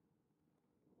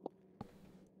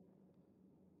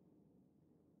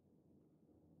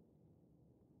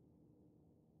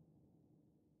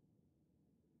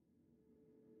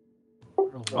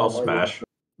 I'll smash.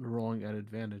 We're rolling at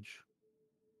advantage.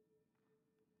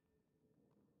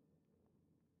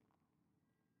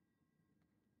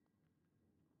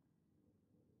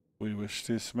 We wish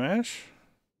to smash.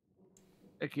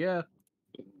 Heck yeah.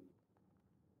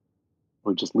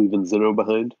 We're just leaving Zeno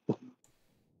behind. Oh,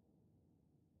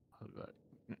 God.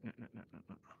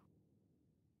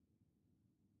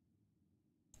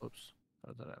 Oops.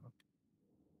 How did that happen?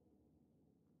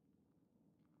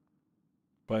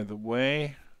 By the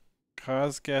way,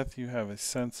 Kosgath, you have a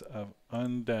sense of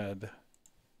undead.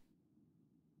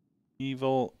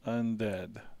 Evil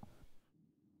undead.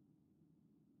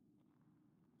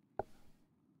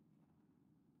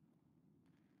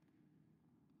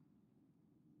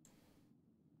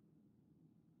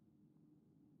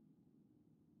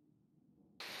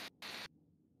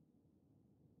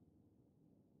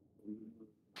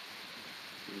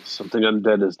 Something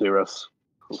undead is near us.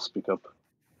 I'll speak up.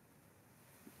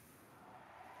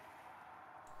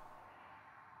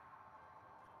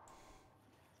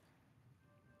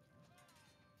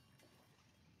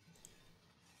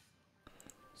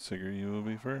 Sigurd, you will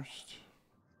be first.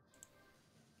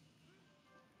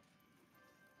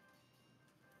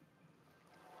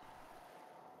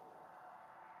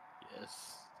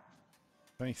 Yes.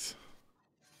 Nice.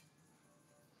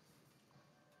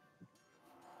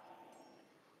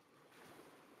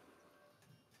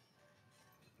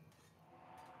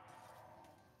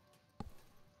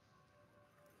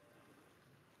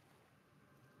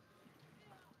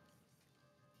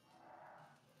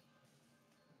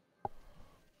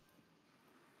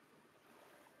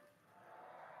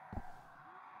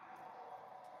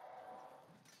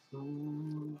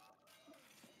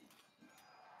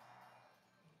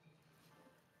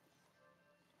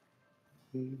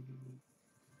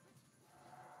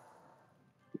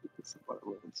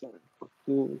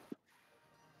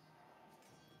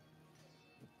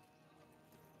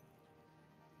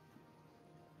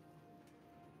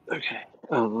 Okay.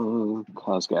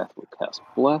 Cosgath will cast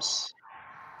Bless.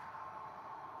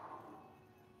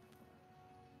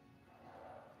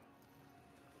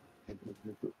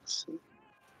 Let's see.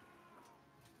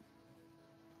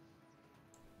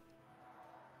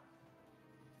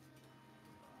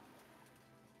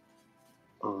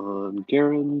 On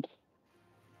Garand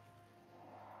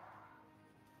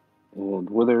and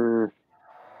Wither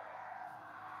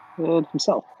and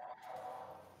himself.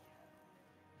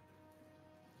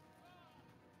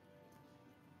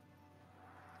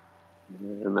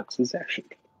 And that's his action.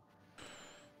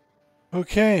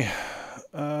 Okay.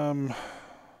 Let's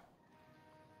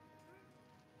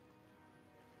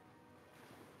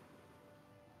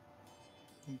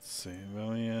see.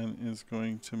 Valiant is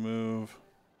going to move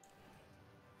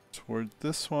toward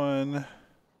this one.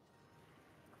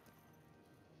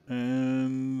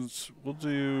 And we'll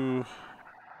do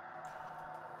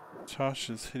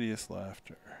Tosh's Hideous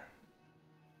Laughter.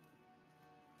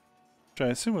 Which I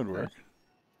assume would work.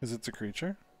 Because it's a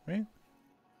creature, right?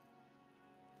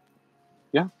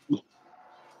 Yeah.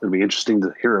 It'd be interesting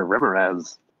to hear a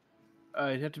Remoraz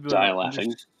I'd have to be die able to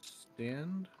laughing.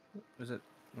 understand. Is it?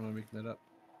 Am I making that up?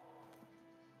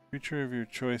 Creature of your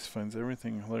choice finds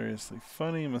everything hilariously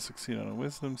funny. Must succeed on a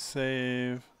wisdom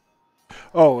save.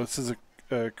 Oh, this is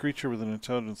a creature with an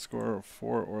intelligence score of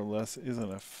 4 or less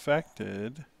isn't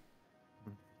affected.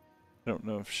 I don't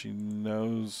know if she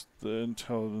knows the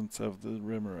intelligence of the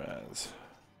Remoraz.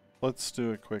 Let's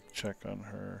do a quick check on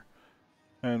her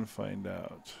and find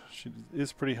out. She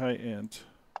is pretty high int.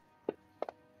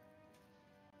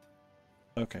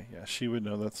 Okay, yeah, she would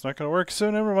know that's not going to work, so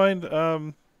never mind.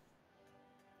 I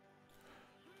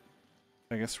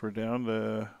guess we're down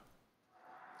to...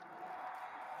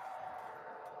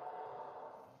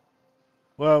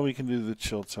 Well, we can do the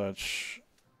chill touch.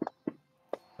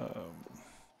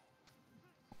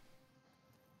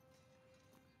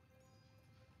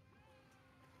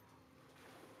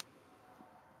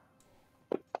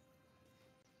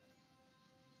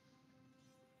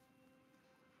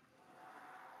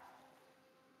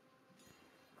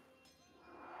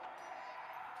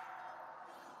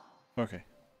 Okay.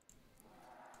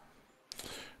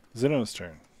 Zeno's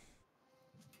turn.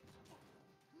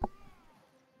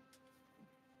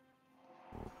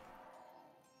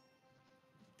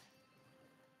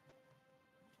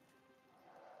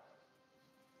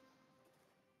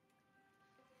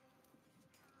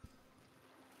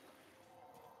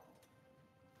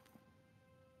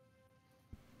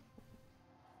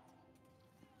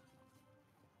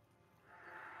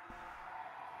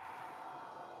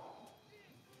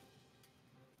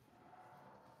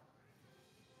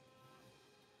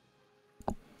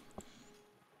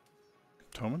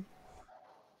 Toman?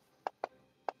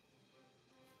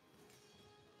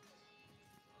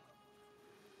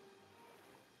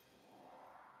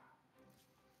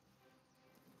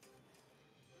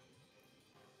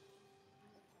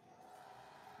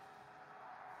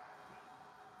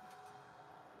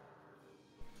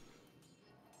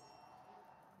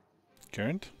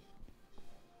 Garant?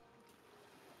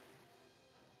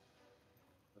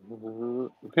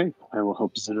 Okay, I will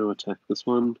help Zeno attack this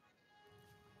one.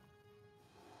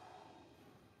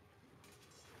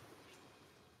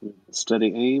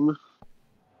 Steady aim.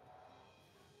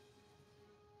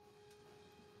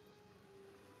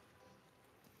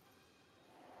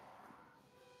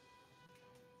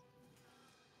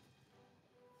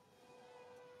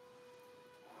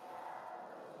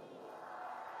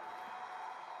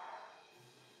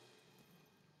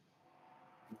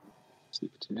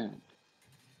 Sneak attack.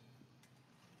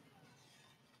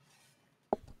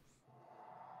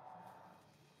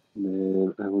 And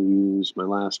then I will use my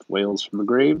last Whales from the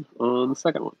Grave on the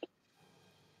second one.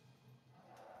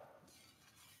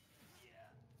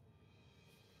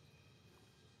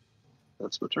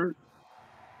 That's my turn.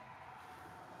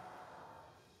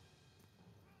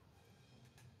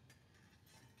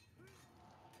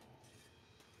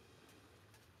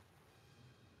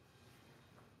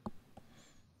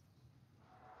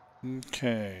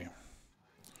 Okay.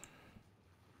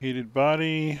 Heated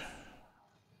body.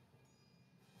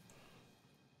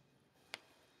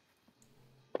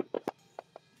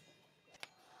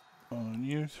 On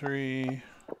you three.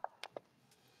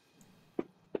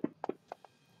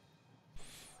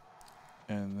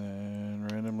 And then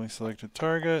randomly select a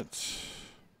target.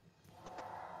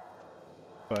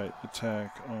 Bite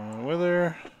attack on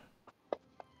Wither.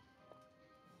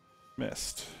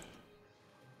 Missed.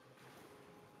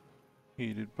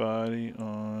 Heated body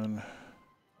on...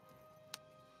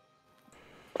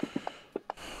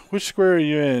 Which square are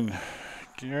you in,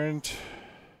 Garant?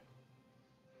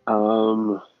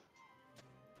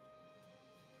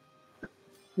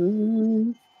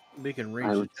 Making I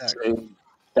ranged would attacks. say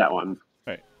that one.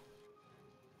 Right.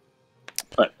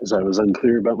 But as I was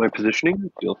unclear about my positioning,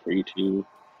 feel free to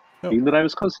No. mean that I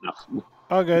was close enough.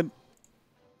 All good.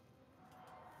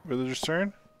 Villager's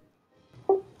turn.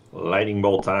 Lightning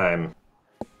bolt time.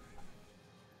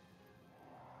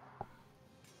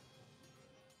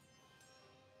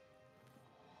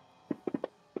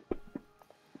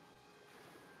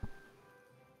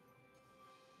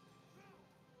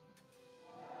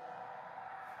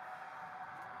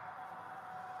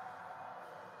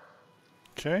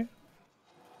 Okay.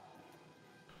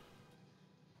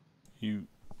 You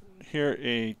hear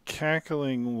a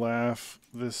cackling laugh,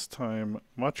 this time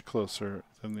much closer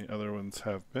than the other ones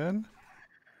have been.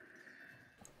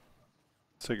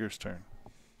 Sigur's turn.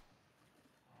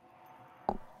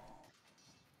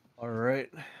 All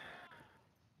right.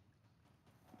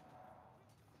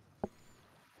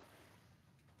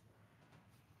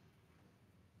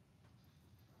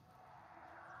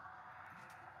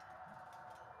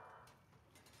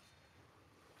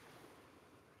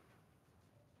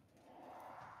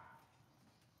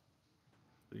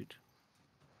 Sweet.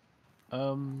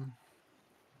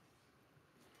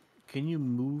 Can you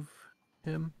move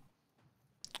him?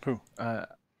 Who?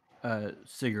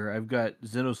 Sigurd. I've got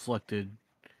Zeno selected,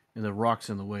 and the rock's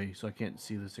in the way, so I can't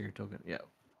see the Sigurd token. Yeah.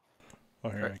 Oh,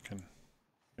 here Right. I can.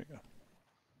 There you go.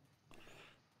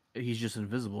 He's just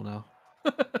invisible now.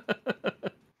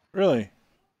 Really?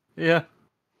 Yeah.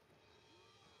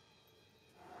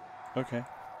 Okay.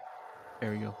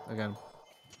 There we go. I got him.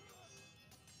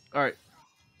 All right.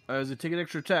 Does it take an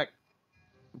extra attack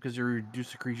because you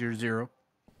reduce the creature to 0?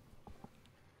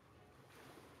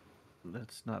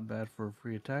 That's not bad for a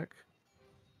free attack.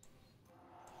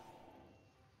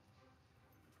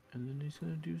 And then he's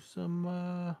gonna do some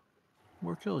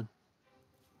more killing.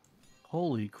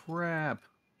 Holy crap!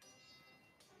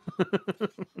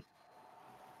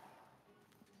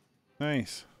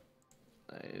 Nice.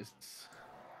 Nice.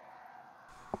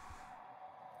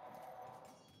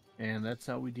 And that's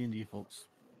how we D&D, folks.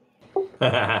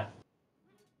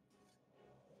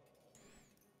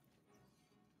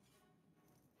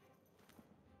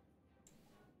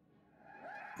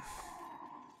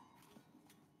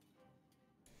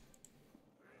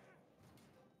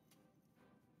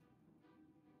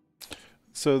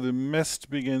 So the mist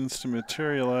begins to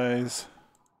materialize,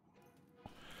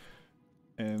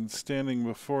 and standing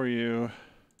before you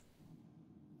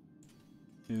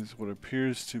is what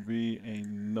appears to be a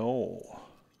knoll.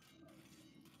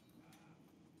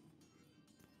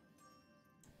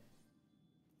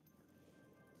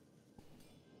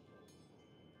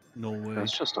 No way.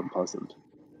 That's just unpleasant.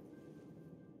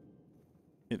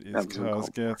 It is That was uncalled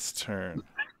for. Kozgat's turn.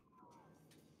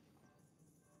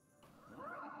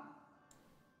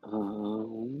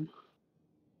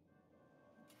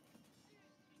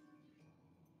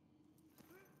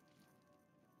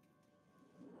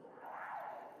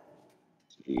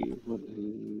 See what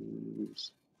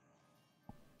is.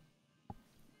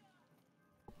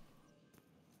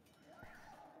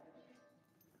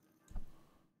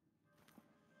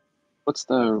 What's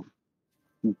the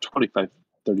 25,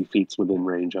 30 feet within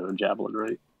range on a javelin,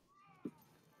 right?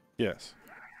 Yes.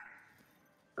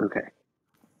 Okay.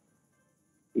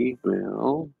 He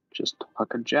will just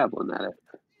huck a javelin at it.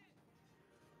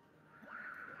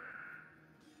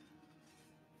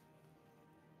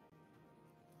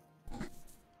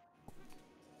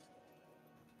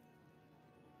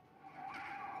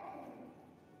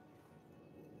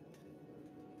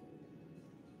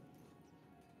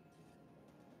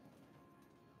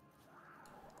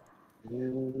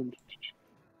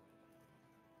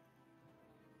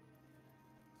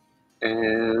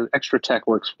 And extra attack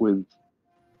works with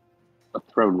a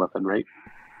thrown weapon, right?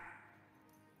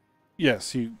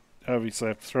 Yes, you obviously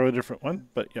have to throw a different one,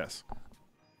 but yes.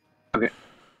 Okay.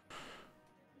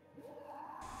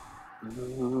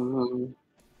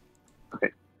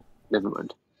 Okay, never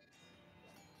mind.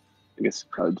 I guess it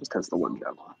probably just has the one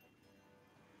javelin.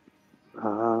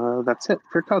 That's it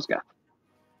for Kozgath.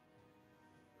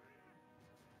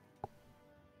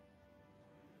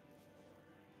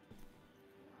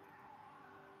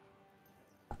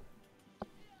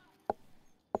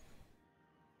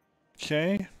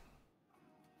 Okay.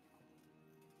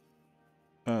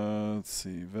 Let's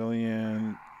see.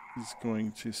 Velian is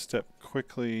going to step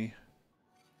quickly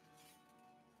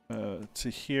to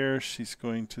here. She's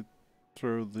going to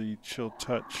throw the chill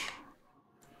touch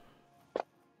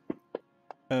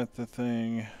at the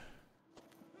thing.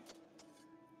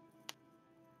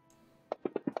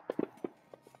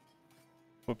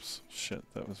 Whoops. Shit,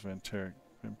 that was vampiric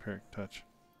touch.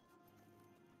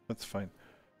 That's fine.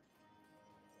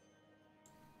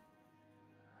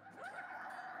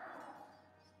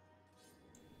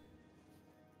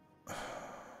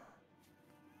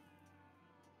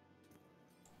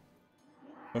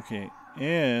 Okay,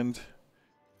 and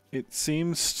it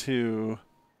seems to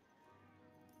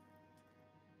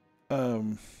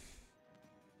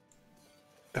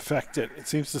affect it. It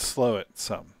seems to slow it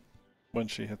some when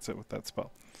she hits it with that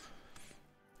spell.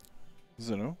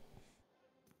 Zuno?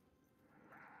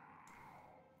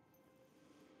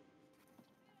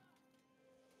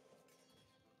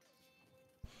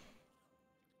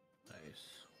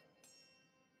 Nice.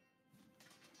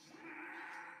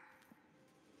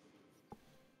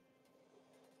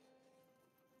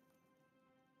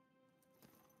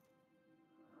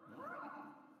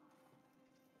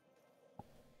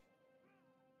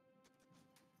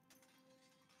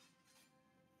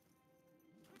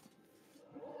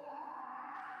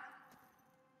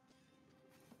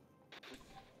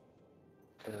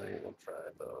 We'll try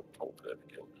the toll pit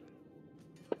again.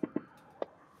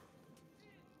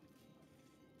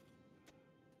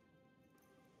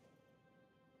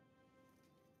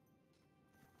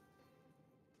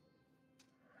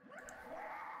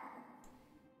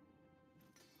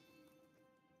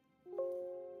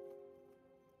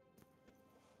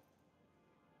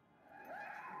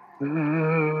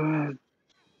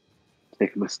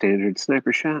 Taking my standard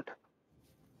sniper shot.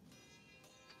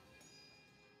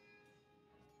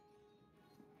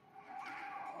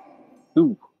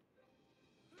 Ooh.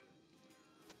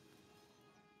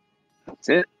 That's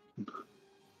it.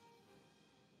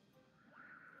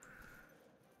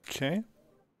 Okay.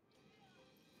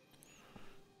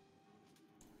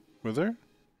 Wither?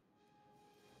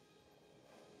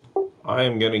 I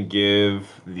am going to give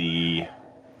the...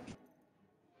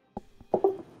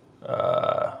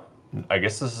 I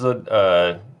guess this is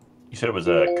a... you said it was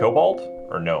a kobold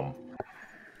or gnome?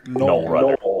 Null,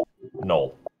 rather.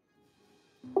 Null.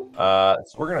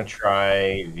 So we're going to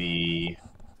try the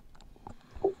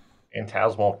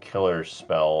Phantasmal Killer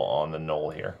spell on the Null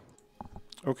here.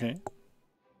 Okay.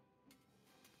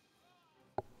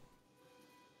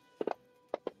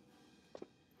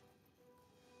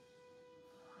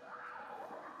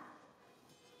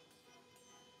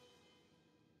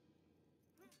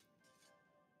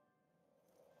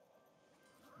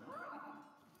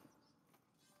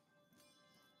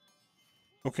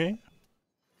 Okay.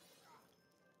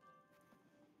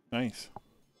 Nice.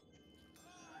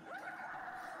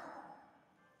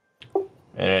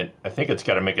 And I think it's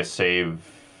got to make a save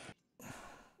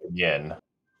again.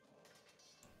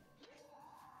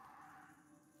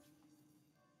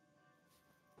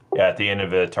 Yeah, at the end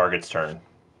of the target's turn.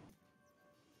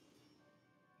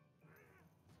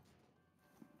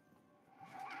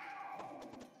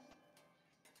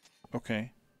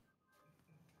 Okay.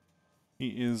 He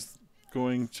is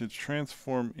going to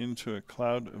transform into a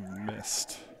cloud of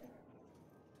mist.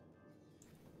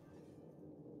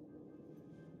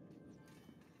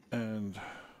 And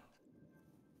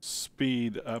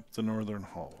speed up the northern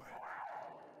hallway.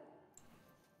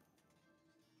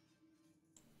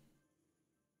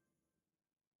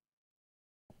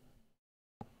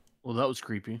 Well, that was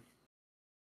creepy.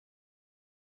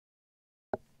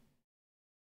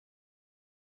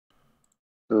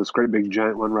 So this great big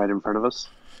giant one right in front of us.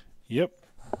 Yep.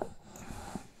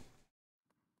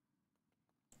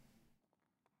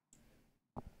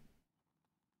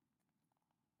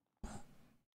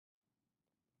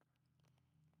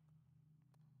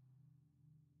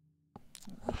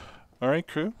 All right,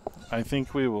 crew. I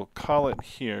think we will call it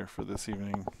here for this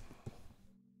evening.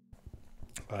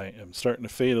 I am starting to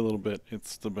fade a little bit.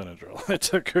 It's the Benadryl I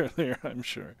took earlier, I'm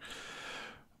sure.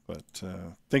 But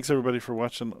thanks everybody for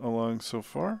watching along so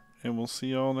far, and we'll see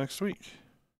you all next week.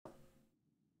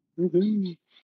 Mm-hmm.